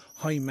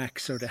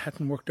Hymax, or they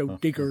hadn't worked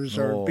out diggers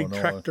or big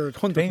tractors.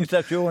 Things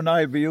that you and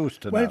I be used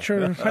to well, now.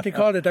 Sure, what they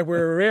call it, that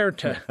we're rare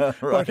to.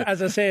 Right. But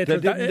as I say, they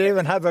didn't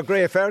even have a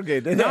grey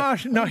Fergie, did they?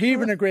 Not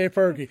even a grey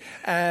Fergie.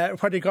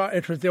 What they got,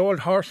 it was the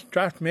old horse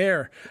draft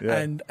mare,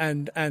 and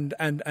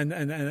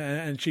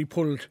she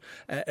pulled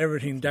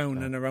everything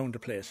down and around the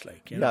place,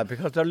 like. You know? Yeah,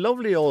 because they're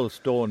lovely old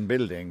stone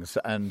buildings,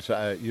 and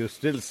you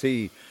still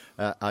see,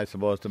 I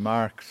suppose, the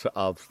marks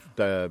of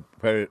where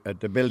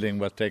the building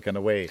was taken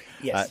away.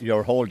 Yes.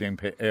 Your holding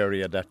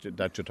area that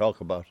you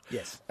talk about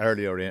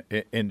earlier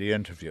in the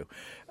interview.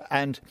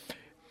 And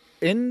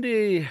in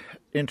the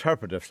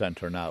interpretive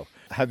centre now,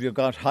 have you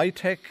got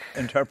high-tech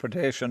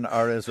interpretation,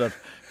 or is it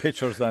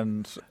pictures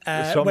and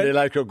somebody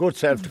like your good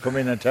self to come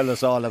in and tell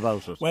us all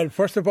about it? Well,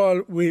 first of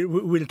all,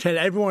 we'll tell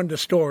everyone the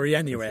story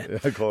anyway.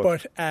 Of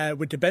course. But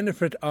with the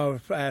benefit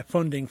of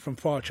funding from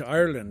Fáilte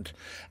Ireland,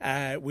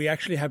 we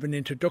actually have an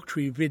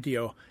introductory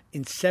video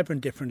in 7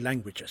 different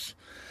languages.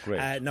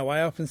 Great. Now,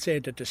 I often say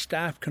that the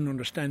staff can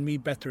understand me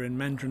better in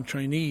Mandarin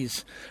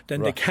Chinese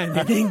than they can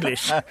in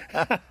English.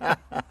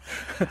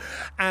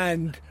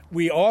 And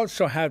we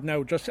also have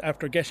now, just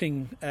after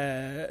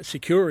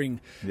securing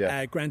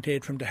grant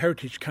aid from the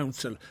Heritage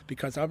Council,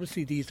 because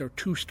obviously these are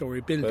 2-storey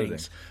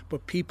buildings,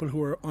 but people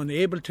who are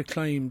unable to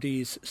climb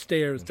these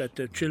stairs that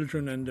the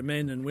children and the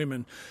men and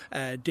women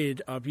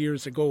did of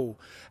years ago,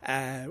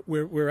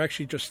 we're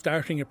actually just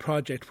starting a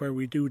project where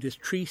we do this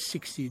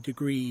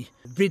 360-degree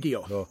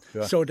video,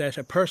 so that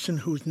a person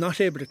who's not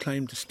able to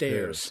climb the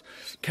stairs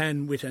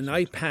can, with an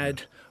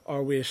iPad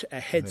or with a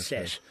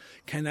headset,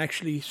 can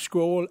actually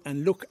scroll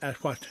and look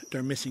at what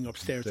they're missing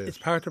upstairs. It's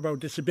part of our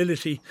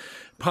disability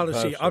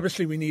policy.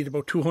 Obviously, we need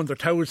about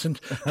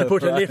 200,000 to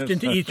put a lift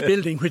into each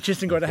building, which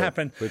isn't going to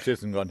happen.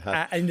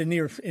 In the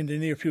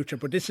near future.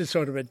 But this is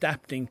sort of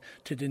adapting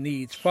to the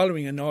needs,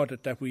 following an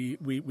audit that we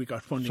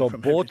got funding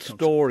from. So both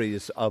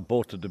stories of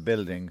both of the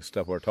buildings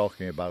that we're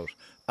talking about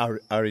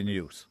are in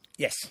use.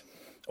 Yes.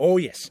 Oh,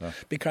 yes,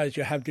 because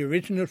you have the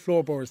original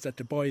floorboards that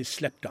the boys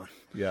slept on.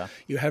 Yeah.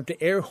 You have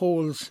the air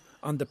holes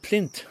on the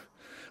plinth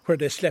where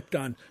they slept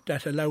on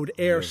that allowed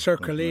air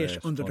circulate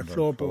under the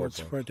floorboards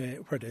where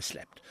they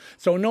slept.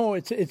 So no,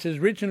 it's as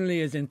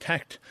originally as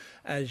intact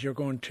as you're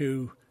going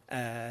to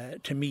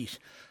meet,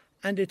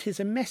 and it is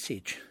a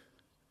message.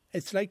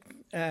 It's like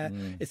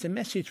it's a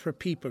message for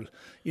people,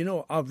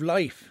 of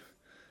life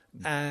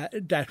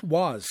that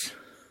was.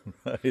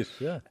 Right,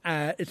 yeah.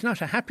 It's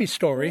not a happy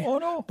story, Oh,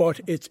 no. but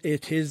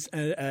it is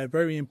a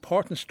very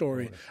important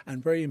story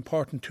and very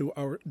important to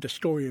the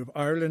story of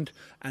Ireland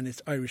and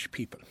its Irish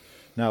people.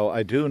 Now,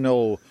 I do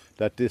know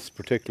that this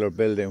particular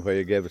building where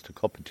you gave us a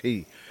cup of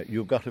tea,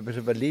 you got a bit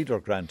of a leader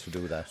grant to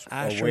do that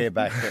Sure. way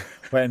back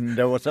when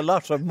there was a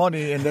lot of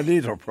money in the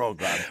leader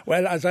programme.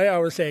 Well, as I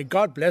always say,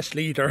 God bless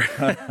Leader.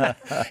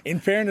 In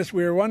fairness,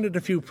 we were one of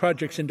the few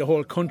projects in the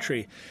whole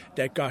country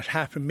that got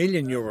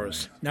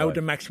 €500,000. Now Right.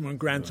 the maximum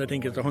grants, I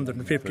think, is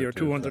 150 or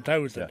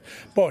 200,000.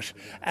 But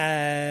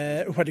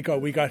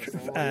we got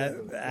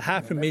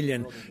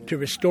 $500,000 to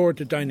restore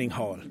the dining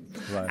hall,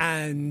 Right.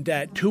 and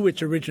to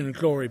its original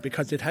glory,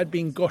 because it had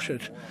been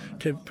gutted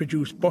to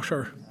produce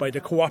butter by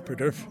the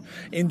cooperative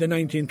in the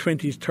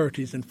 1920s,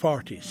 30s and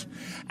 40s.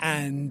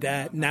 And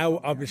now,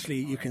 obviously,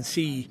 you can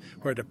see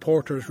where the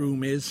porter's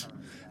room is.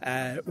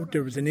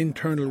 There was an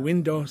internal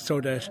window so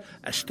that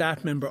a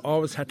staff member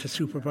always had to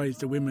supervise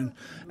the women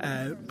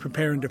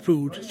preparing the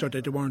food so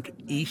that they weren't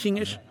eating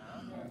it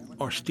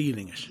or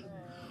stealing it.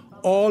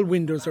 All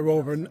windows are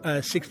over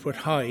 6 foot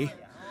high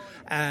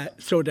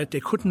so that they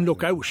couldn't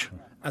look out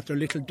at their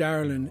little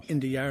darling in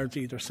the yards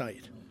either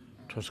side.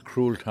 It was a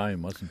cruel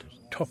time, wasn't it?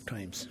 Tough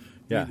times.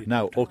 Yeah. Really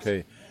Now, tough times.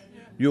 okay,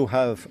 you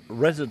have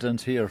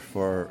residents here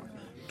for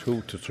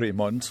 2 to 3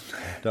 months.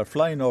 They're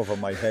flying over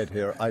my head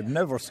here. I've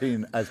never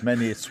seen as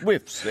many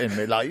swifts in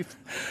my life.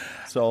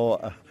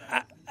 So,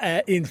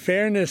 In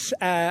fairness,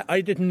 I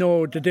didn't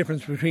know the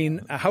difference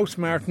between a house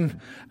martin,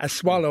 a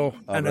swallow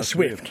and a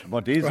swift.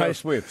 But these are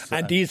swifts.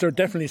 And these are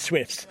definitely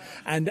swifts.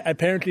 And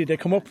apparently they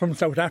come up from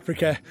South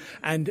Africa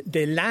and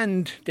they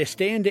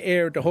stay in the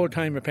air the whole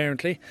time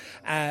apparently,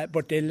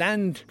 but they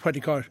land,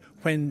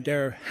 when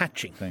they're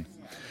hatching. Thing.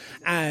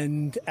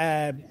 And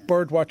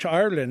Birdwatch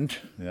Ireland,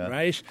 Yeah.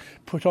 right,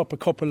 put up a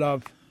couple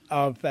of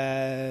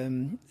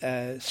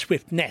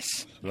swift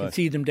nests. You can Right.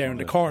 see them there in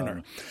the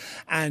corner.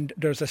 And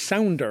there's a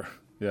sounder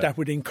that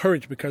would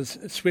encourage, because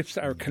swifts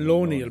are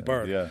colonial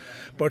bird. yeah.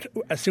 But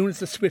as soon as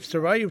the swifts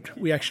arrived,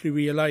 we actually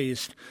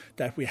realised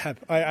that we have.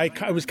 I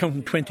was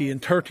counting 20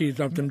 and 30s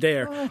of them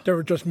there. They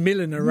were just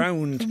milling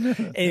around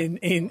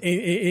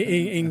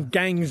in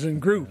gangs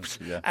and groups,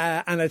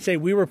 and I'd say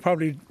we were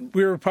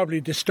probably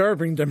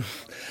disturbing them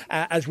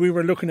as we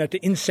were looking at the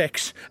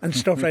insects and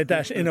stuff like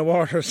that in a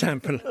water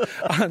sample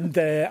on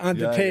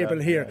the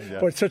table here. Yeah.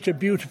 But such a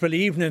beautiful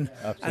evening,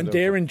 Absolutely. and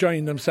they're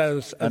enjoying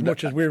themselves as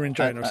much as we're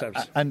enjoying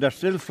ourselves. And they're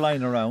still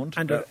flying around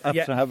And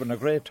after having a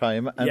great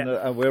time.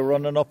 And we're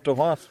running up to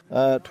what?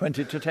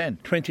 20 to 10.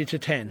 20 to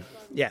 10,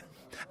 yeah.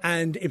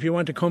 And if you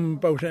want to come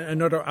about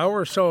another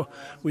hour or so,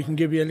 we can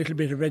give you a little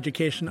bit of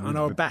education on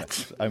our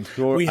bats. I'm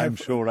sure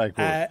I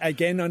could.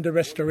 Again, on the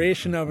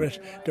restoration of it,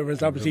 there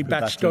was obviously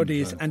bat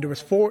studies, and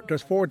there's four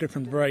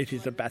different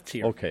varieties of bats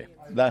here. Okay,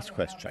 last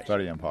question,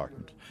 very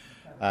important.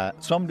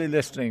 Somebody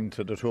listening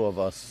to the two of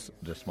us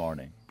this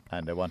morning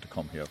and they want to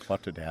come here,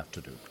 what do they have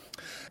to do?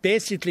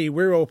 Basically,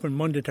 we're open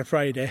Monday to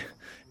Friday,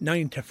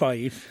 9 to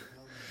 5,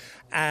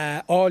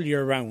 all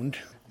year round.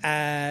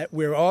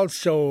 We're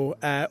also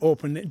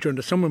open during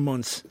the summer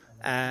months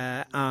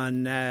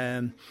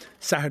on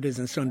Saturdays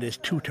and Sundays,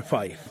 2 to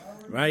 5,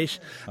 right?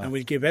 And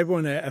we'll give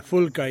everyone a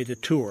full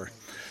guided tour.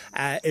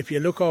 If you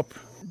look up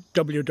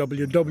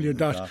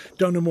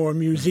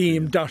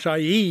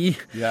www.donaghmoremuseum.ie,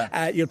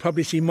 you'll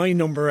probably see my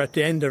number at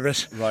the end of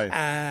it. Right.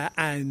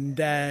 And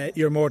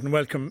you're more than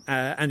welcome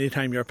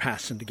anytime you're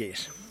passing the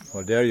gate.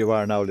 Well, there you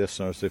are now,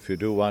 listeners. If you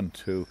do want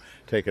to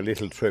take a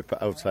little trip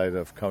outside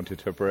of County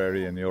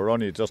Tipperary and you're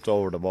only just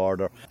over the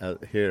border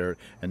here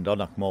in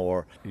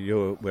Donaghmore,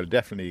 you will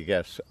definitely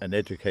get an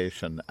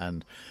education,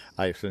 and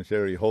I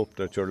sincerely hope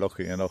that you're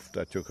lucky enough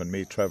that you can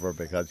meet Trevor,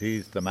 because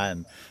he's the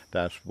man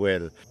that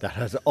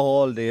has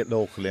all the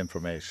local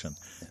information.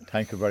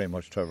 Thank you very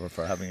much, Trevor,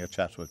 for having a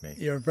chat with me.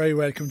 You're very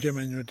welcome, Jim,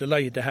 and we're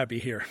delighted to have you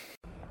here.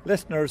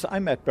 Listeners, I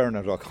met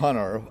Bernard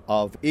O'Connor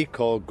of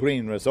Eco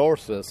Green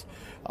Resources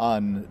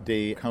on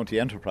the County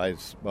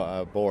Enterprise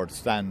Board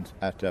stand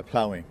at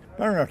Ploughing.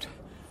 Bernard,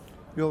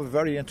 you have a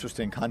very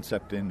interesting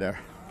concept in there.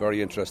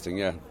 Very interesting,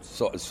 yeah.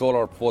 So,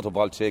 solar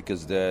photovoltaic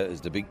is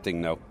the big thing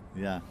now.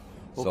 Yeah.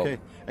 Okay,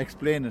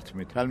 explain it to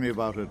me. Tell me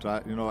about it.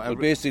 Well,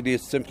 basically,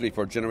 it's simply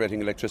for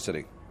generating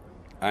electricity.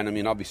 And I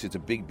mean, obviously, it's a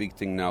big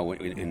thing now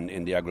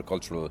in the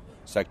agricultural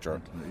sector,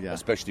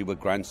 especially with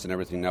grants and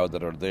everything now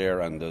that are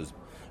there, and there's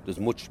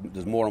more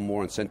and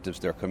more incentives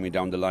there coming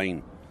down the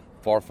line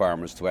for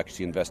farmers to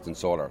actually invest in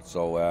solar.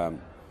 So, I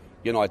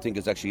think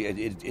it's actually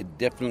it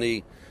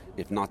definitely,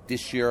 if not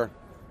this year,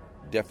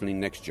 definitely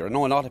next year. I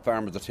know a lot of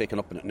farmers are taking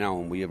up on it now,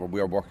 and we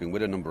are working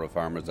with a number of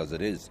farmers as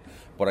it is.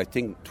 But I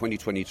think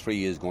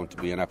 2023 is going to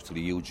be an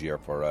absolutely huge year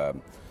for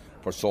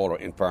solar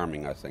in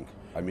farming, I think.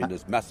 I mean,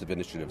 there's massive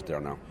initiatives there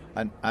now.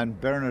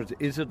 And Bernard,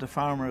 is it the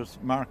farmers'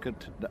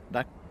 market,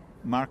 that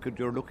market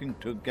you're looking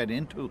to get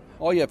into?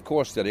 Oh yeah, of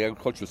course. The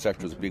agricultural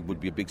sector would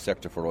be a big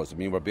sector for us. I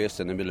mean, we're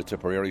based in the middle of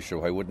Tipperary, so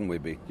why wouldn't we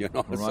be?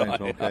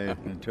 Right, okay,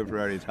 in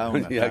Tipperary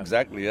town. Yeah,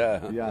 exactly,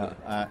 yeah.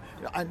 Yeah,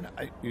 and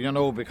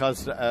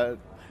because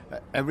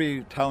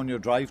every town you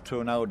drive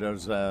to now,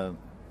 there's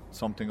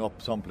something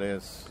up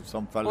someplace,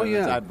 some fellow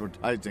is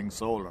advertising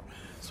solar.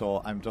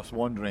 So I'm just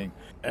wondering,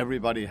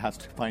 everybody has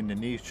to find a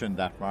niche in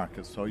that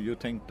market. So you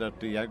think that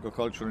the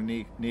agricultural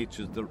niche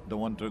is the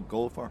one to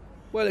go for?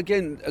 Well,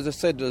 again, as I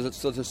said,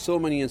 there's so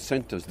many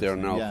incentives there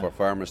now for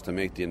farmers to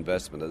make the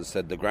investment. As I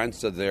said, the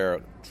grants are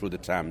there through the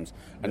TAMS.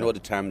 I know the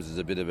TAMS is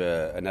a bit of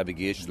a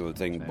navigational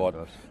thing,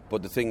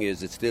 but the thing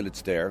is, it's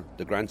there.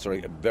 The grants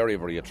are very,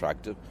 very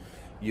attractive.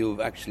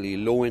 You've actually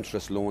low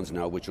interest loans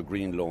now, which are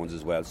green loans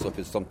as well. So if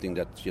it's something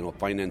that,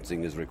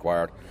 financing is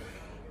required.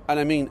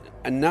 And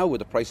now with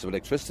the price of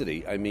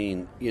electricity,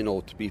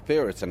 to be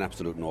fair, it's an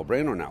absolute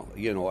no-brainer now.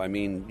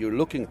 You're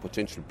looking at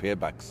potential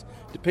paybacks,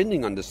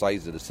 depending on the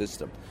size of the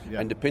system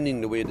and depending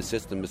on the way the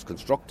system is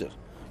constructed.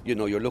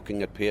 You're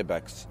looking at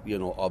paybacks,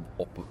 of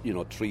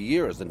up, 3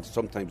 years and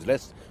sometimes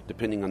less,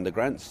 depending on the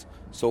grants.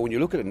 So when you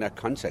look at it in that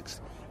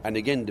context, and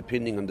again,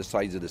 depending on the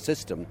size of the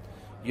system,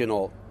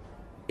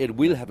 it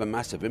will have a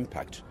massive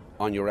impact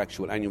on your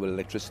actual annual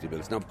electricity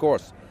bills. Now, of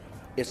course,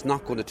 it's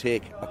not going to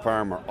take a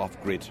farmer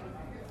off grid.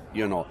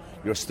 You're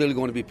still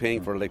going to be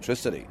paying for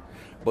electricity.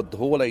 But the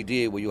whole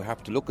idea where you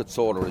have to look at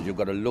solar is you've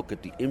got to look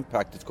at the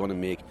impact it's going to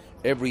make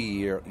every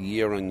year,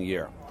 year on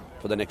year,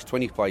 for the next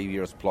 25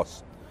 years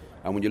plus.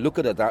 And when you look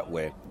at it that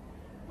way,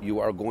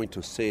 you are going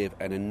to save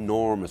an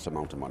enormous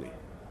amount of money.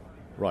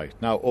 Right.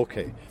 Now,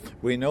 okay,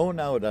 we know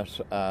now that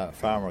a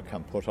farmer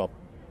can put up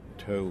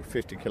to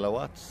 50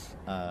 kilowatts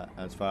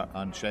as far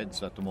on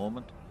sheds at the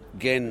moment.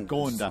 Again,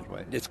 going that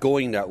way. It's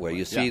going that way.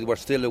 You see, we're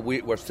still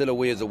a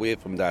ways away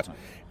from that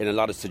in a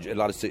lot of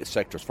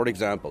sectors. For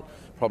example,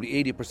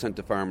 probably 80%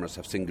 of farmers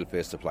have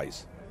single-phase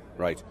supplies,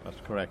 right? That's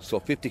correct.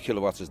 So 50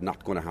 kilowatts is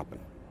not going to happen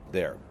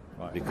there.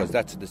 Right. Because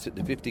that's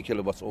the 50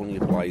 kilowatts only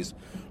applies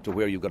to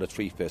where you've got a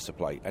three-phase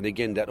supply. And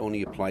again, that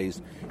only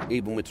applies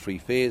even with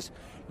three-phase.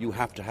 You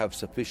have to have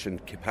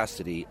sufficient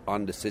capacity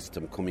on the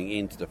system coming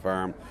into the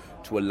farm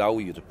to allow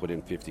you to put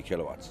in 50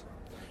 kilowatts.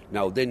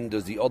 Now, then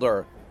there's the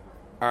other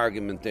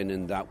argument then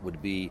in that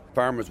would be,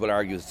 farmers will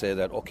argue to say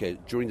that, okay,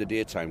 during the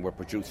daytime we're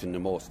producing the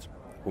most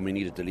when we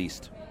need it the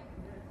least.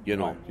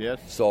 Right. Yes.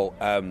 So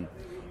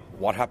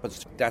what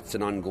happens, that's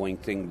an ongoing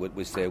thing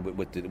with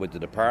the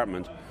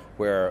department,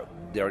 where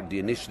the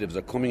initiatives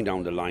are coming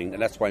down the line,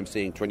 and that's why I'm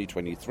saying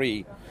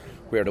 2023,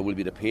 where there will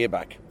be the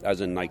payback, as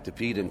in like the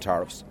feed-in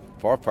tariffs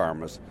for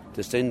farmers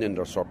to send in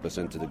their surplus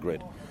into the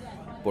grid.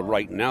 But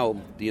right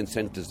now, the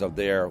incentives are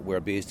there,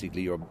 where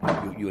basically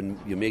you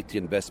make the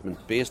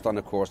investment based on,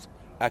 of course,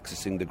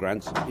 accessing the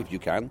grants if you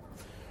can,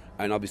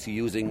 and obviously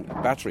using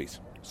batteries.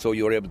 So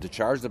you're able to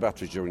charge the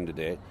batteries during the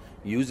day,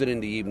 use it in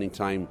the evening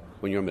time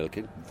when you're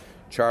milking,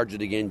 charge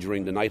it again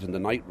during the night on the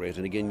night rate,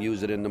 and again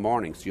use it in the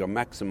morning. So you're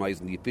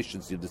maximising the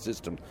efficiency of the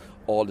system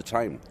all the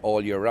time,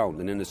 all year round.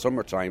 And in the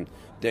summertime,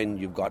 then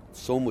you've got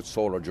so much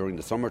solar during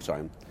the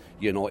summertime,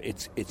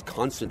 it's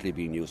constantly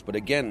being used. But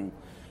again,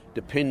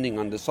 depending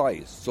on the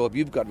size. So if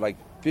you've got like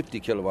 50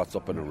 kilowatts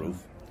up on a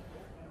roof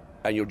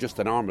and you're just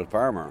a normal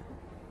farmer,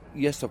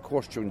 yes, of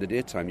course, during the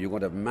daytime you're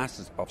going to have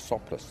masses of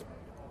surplus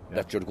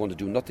that you're going to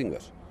do nothing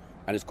with,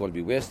 and it's going to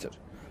be wasted.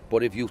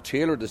 But if you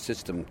tailor the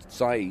system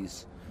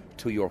size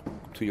to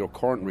your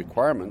current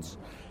requirements,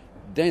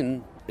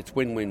 then it's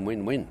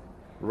win-win-win-win.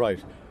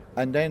 Right.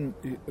 And then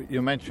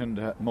you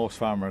mentioned most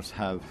farmers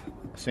have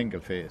single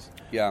phase.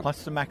 Yeah.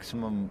 What's the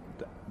maximum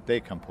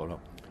they can put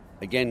up?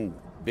 Again,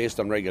 based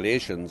on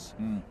regulations,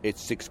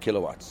 it's 6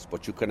 kilowatts,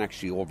 but you can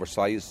actually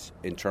oversize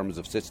in terms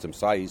of system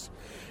size.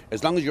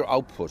 As long as your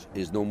output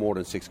is no more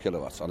than 6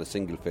 kilowatts on a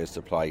single-phase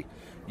supply,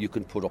 you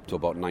can put up to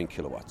about 9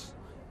 kilowatts.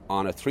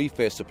 On a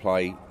three-phase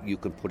supply, you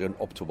can put in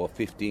up to about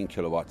 15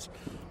 kilowatts.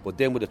 But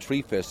then with a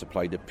three-phase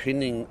supply,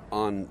 depending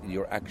on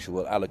your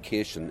actual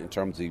allocation in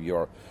terms of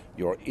your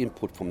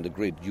input from the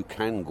grid, you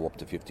can go up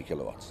to 50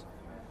 kilowatts.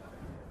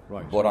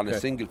 Right. But on a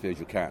single phase,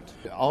 you can't.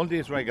 All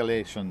these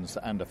regulations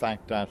and the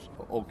fact that,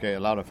 a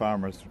lot of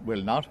farmers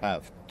will not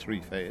have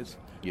three-phase,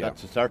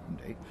 that's a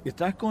certainty. Is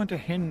that going to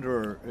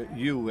hinder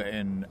you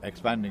in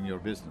expanding your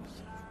business?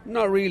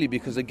 Not really,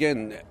 because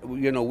again,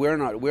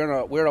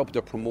 we're up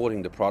there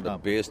promoting the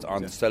product based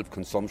on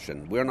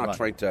self-consumption. We're not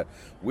trying to.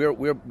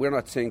 We're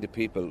not saying to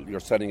people,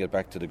 you're selling it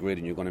back to the grid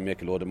and you're going to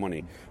make a load of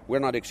money. We're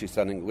not actually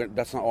selling.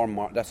 That's not our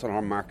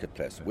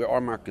marketplace.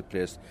 Our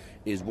marketplace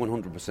is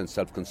 100%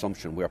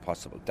 self-consumption where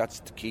possible. That's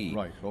the key.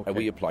 Right. Okay. And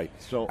we apply.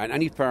 So, and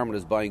any farmer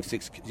is buying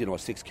 6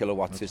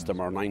 kilowatt system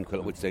or 9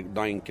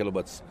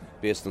 kilowatts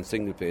based on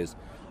single phase,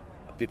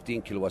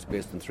 15 kilowatts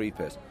based on three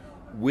phase,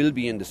 will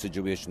be in the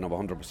situation of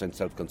 100%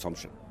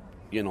 self-consumption,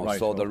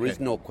 so there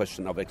is no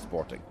question of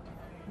exporting,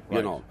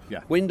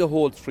 When the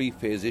whole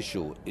three-phase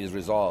issue is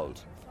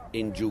resolved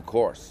in due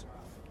course,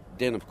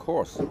 then of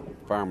course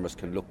farmers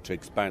can look to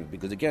expand,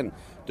 because again,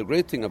 the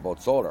great thing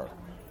about solar,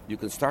 you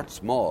can start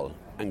small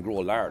and grow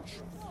large.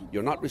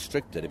 You're not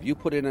restricted. If you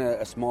put in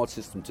a small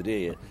system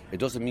today, it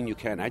doesn't mean you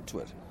can't add to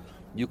it.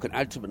 You can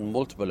add to it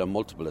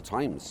multiple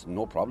times,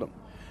 no problem.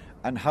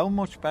 And how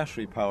much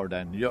battery power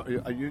then?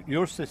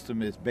 Your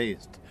system is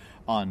based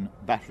on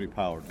battery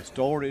power. The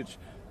storage,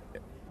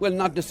 Well,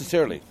 not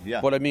necessarily.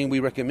 Yeah. But I mean, we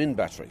recommend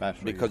battery.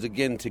 Because yeah.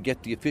 Again, to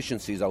get the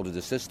efficiencies out of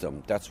the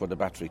system, that's where the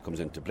battery comes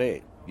into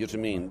play. You know what I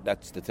mean?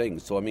 That's the thing.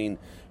 So I mean,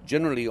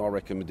 generally our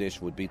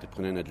recommendation would be to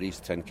put in at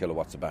least 10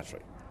 kilowatts of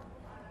battery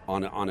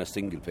on a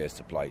single phase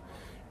supply.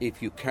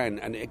 If you can,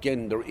 and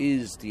again, there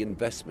is the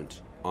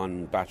investment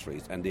on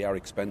batteries, and they are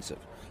expensive.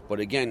 But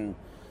again,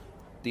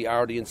 the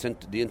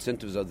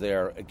incentives are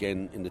there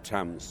again in the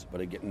TAMs,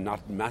 but again,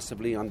 not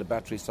massively on the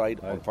battery side,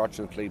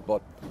 unfortunately.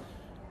 But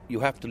you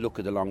have to look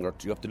at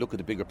you have to look at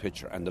the bigger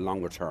picture and the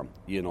longer term,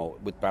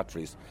 with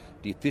batteries,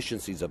 the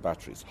efficiencies of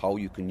batteries, how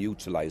you can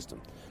utilize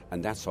them.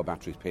 And that's how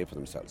batteries pay for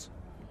themselves,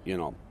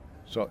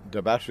 So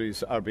the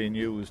batteries are being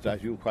used,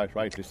 as you quite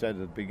rightly said at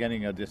the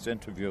beginning of this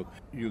interview.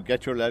 You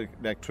get your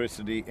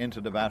electricity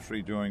into the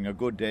battery during a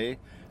good day,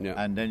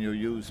 and then you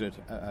use it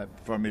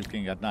for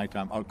milking at night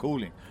time or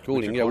cooling.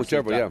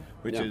 Whichever.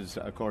 Which is,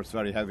 of course,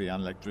 very heavy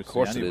on electricity. Of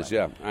course anyway. It is,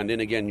 yeah. And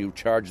then again, you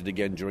charge it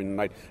again during the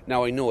night.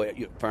 Now, I know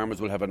farmers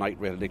will have a night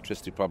rate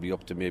electricity probably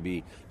up to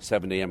maybe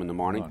 7 a.m. in the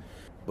morning. Right.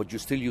 But you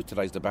still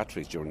utilise the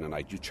batteries during the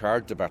night. You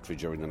charge the battery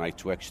during the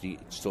night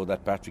so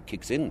that battery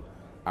kicks in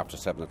after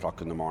 7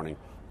 o'clock in the morning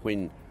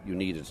when you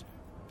need it,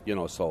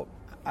 so.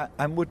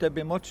 And would there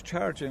be much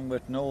charging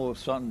with no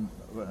sun?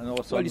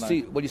 Well,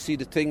 you see,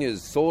 the thing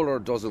is, solar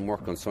doesn't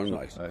work on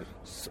sunlight. Right.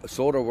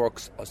 Solar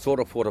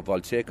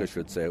photovoltaic, I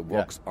should say,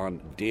 works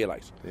on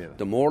daylight.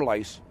 The more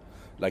light,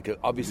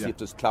 obviously if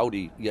there's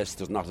cloudy, yes,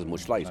 there's not as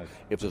much light. Right.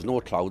 If there's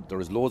no cloud,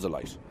 there is loads of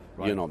light,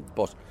 right.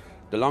 But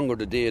the longer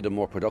the day, the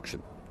more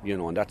production.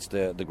 And that's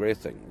the great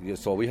thing.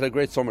 So we had a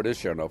great summer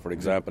this year now, for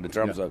example, in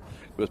terms of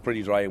it was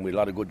pretty dry and we had a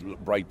lot of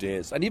good bright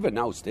days. And even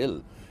now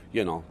still,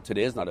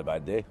 today's not a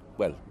bad day.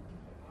 Well,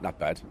 not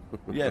bad.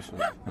 Yes.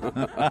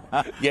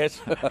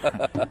 Yes.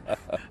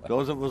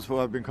 Those of us who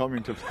have been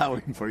coming to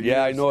ploughing for years.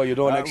 Yeah, I know. You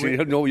don't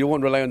you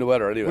won't rely on the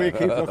weather anyway. We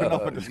keep looking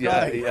up at the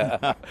sky.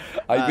 Yeah.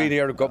 I've been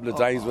here a couple of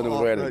times when it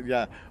was raining.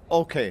 Yeah.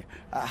 Okay.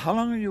 How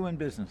long are you in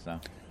business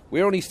now?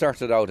 We only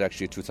started out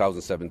actually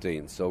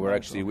 2017, so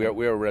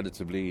we're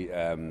relatively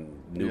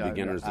new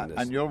beginners in this.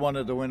 And you're one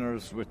of the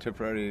winners with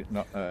Tipperary.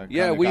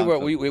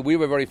 We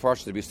were very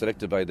fortunate to be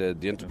selected by the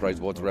Enterprise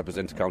Board to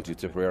represent the County of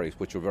Tipperary,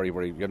 which we're very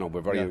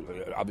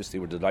obviously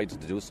we're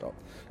delighted to do so,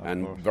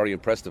 and very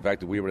impressed the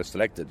fact that we were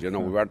selected. We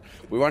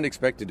weren't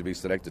expecting to be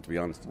selected, to be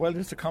honest. Well,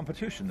 it's a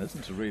competition,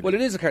 isn't it? Really? Well, it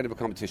is a kind of a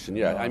competition.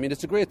 Yeah. I mean,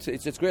 it's a great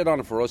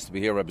honour for us to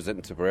be here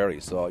representing Tipperary.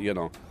 So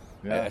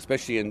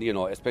especially in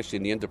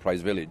the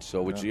Enterprise Village,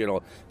 so which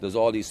there's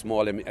all these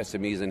small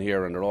SMEs in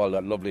here, and they're all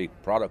lovely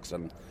products,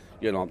 and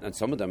and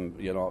some of them,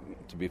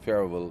 to be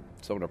fair,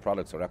 some of the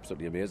products are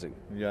absolutely amazing.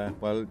 Yeah,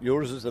 well,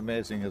 yours is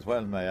amazing as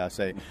well, may I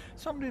say.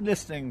 Somebody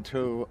listening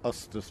to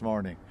us this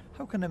morning,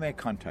 how can they make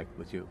contact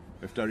with you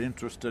if they're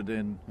interested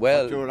in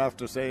what you're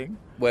after saying?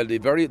 Well,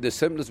 the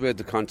simplest way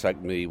to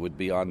contact me would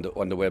be on the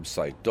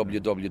website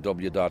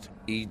www.egr.ie.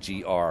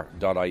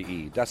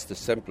 That's the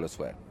simplest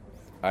way.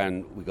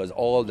 And because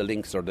all the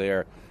links are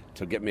there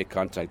to make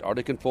contact, or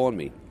they can phone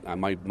me.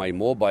 And my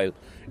mobile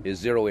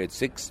is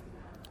 086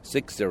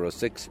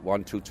 606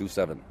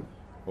 1227.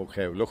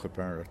 Okay, look at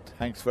Bernard.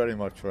 Thanks very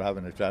much for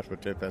having a chat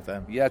with Tip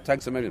FM. Yeah,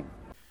 thanks a million.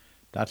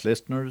 That,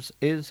 listeners,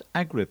 is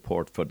Ag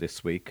Report for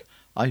this week.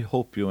 I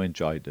hope you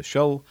enjoyed the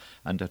show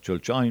and that you'll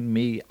join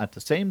me at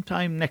the same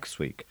time next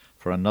week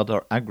for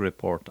another Ag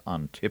Report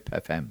on Tip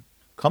FM.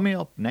 Coming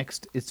up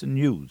next is the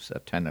news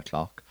at 10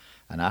 o'clock,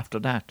 and after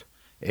that,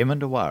 Eamon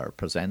Dwyer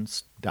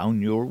presents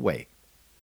Down Your Way.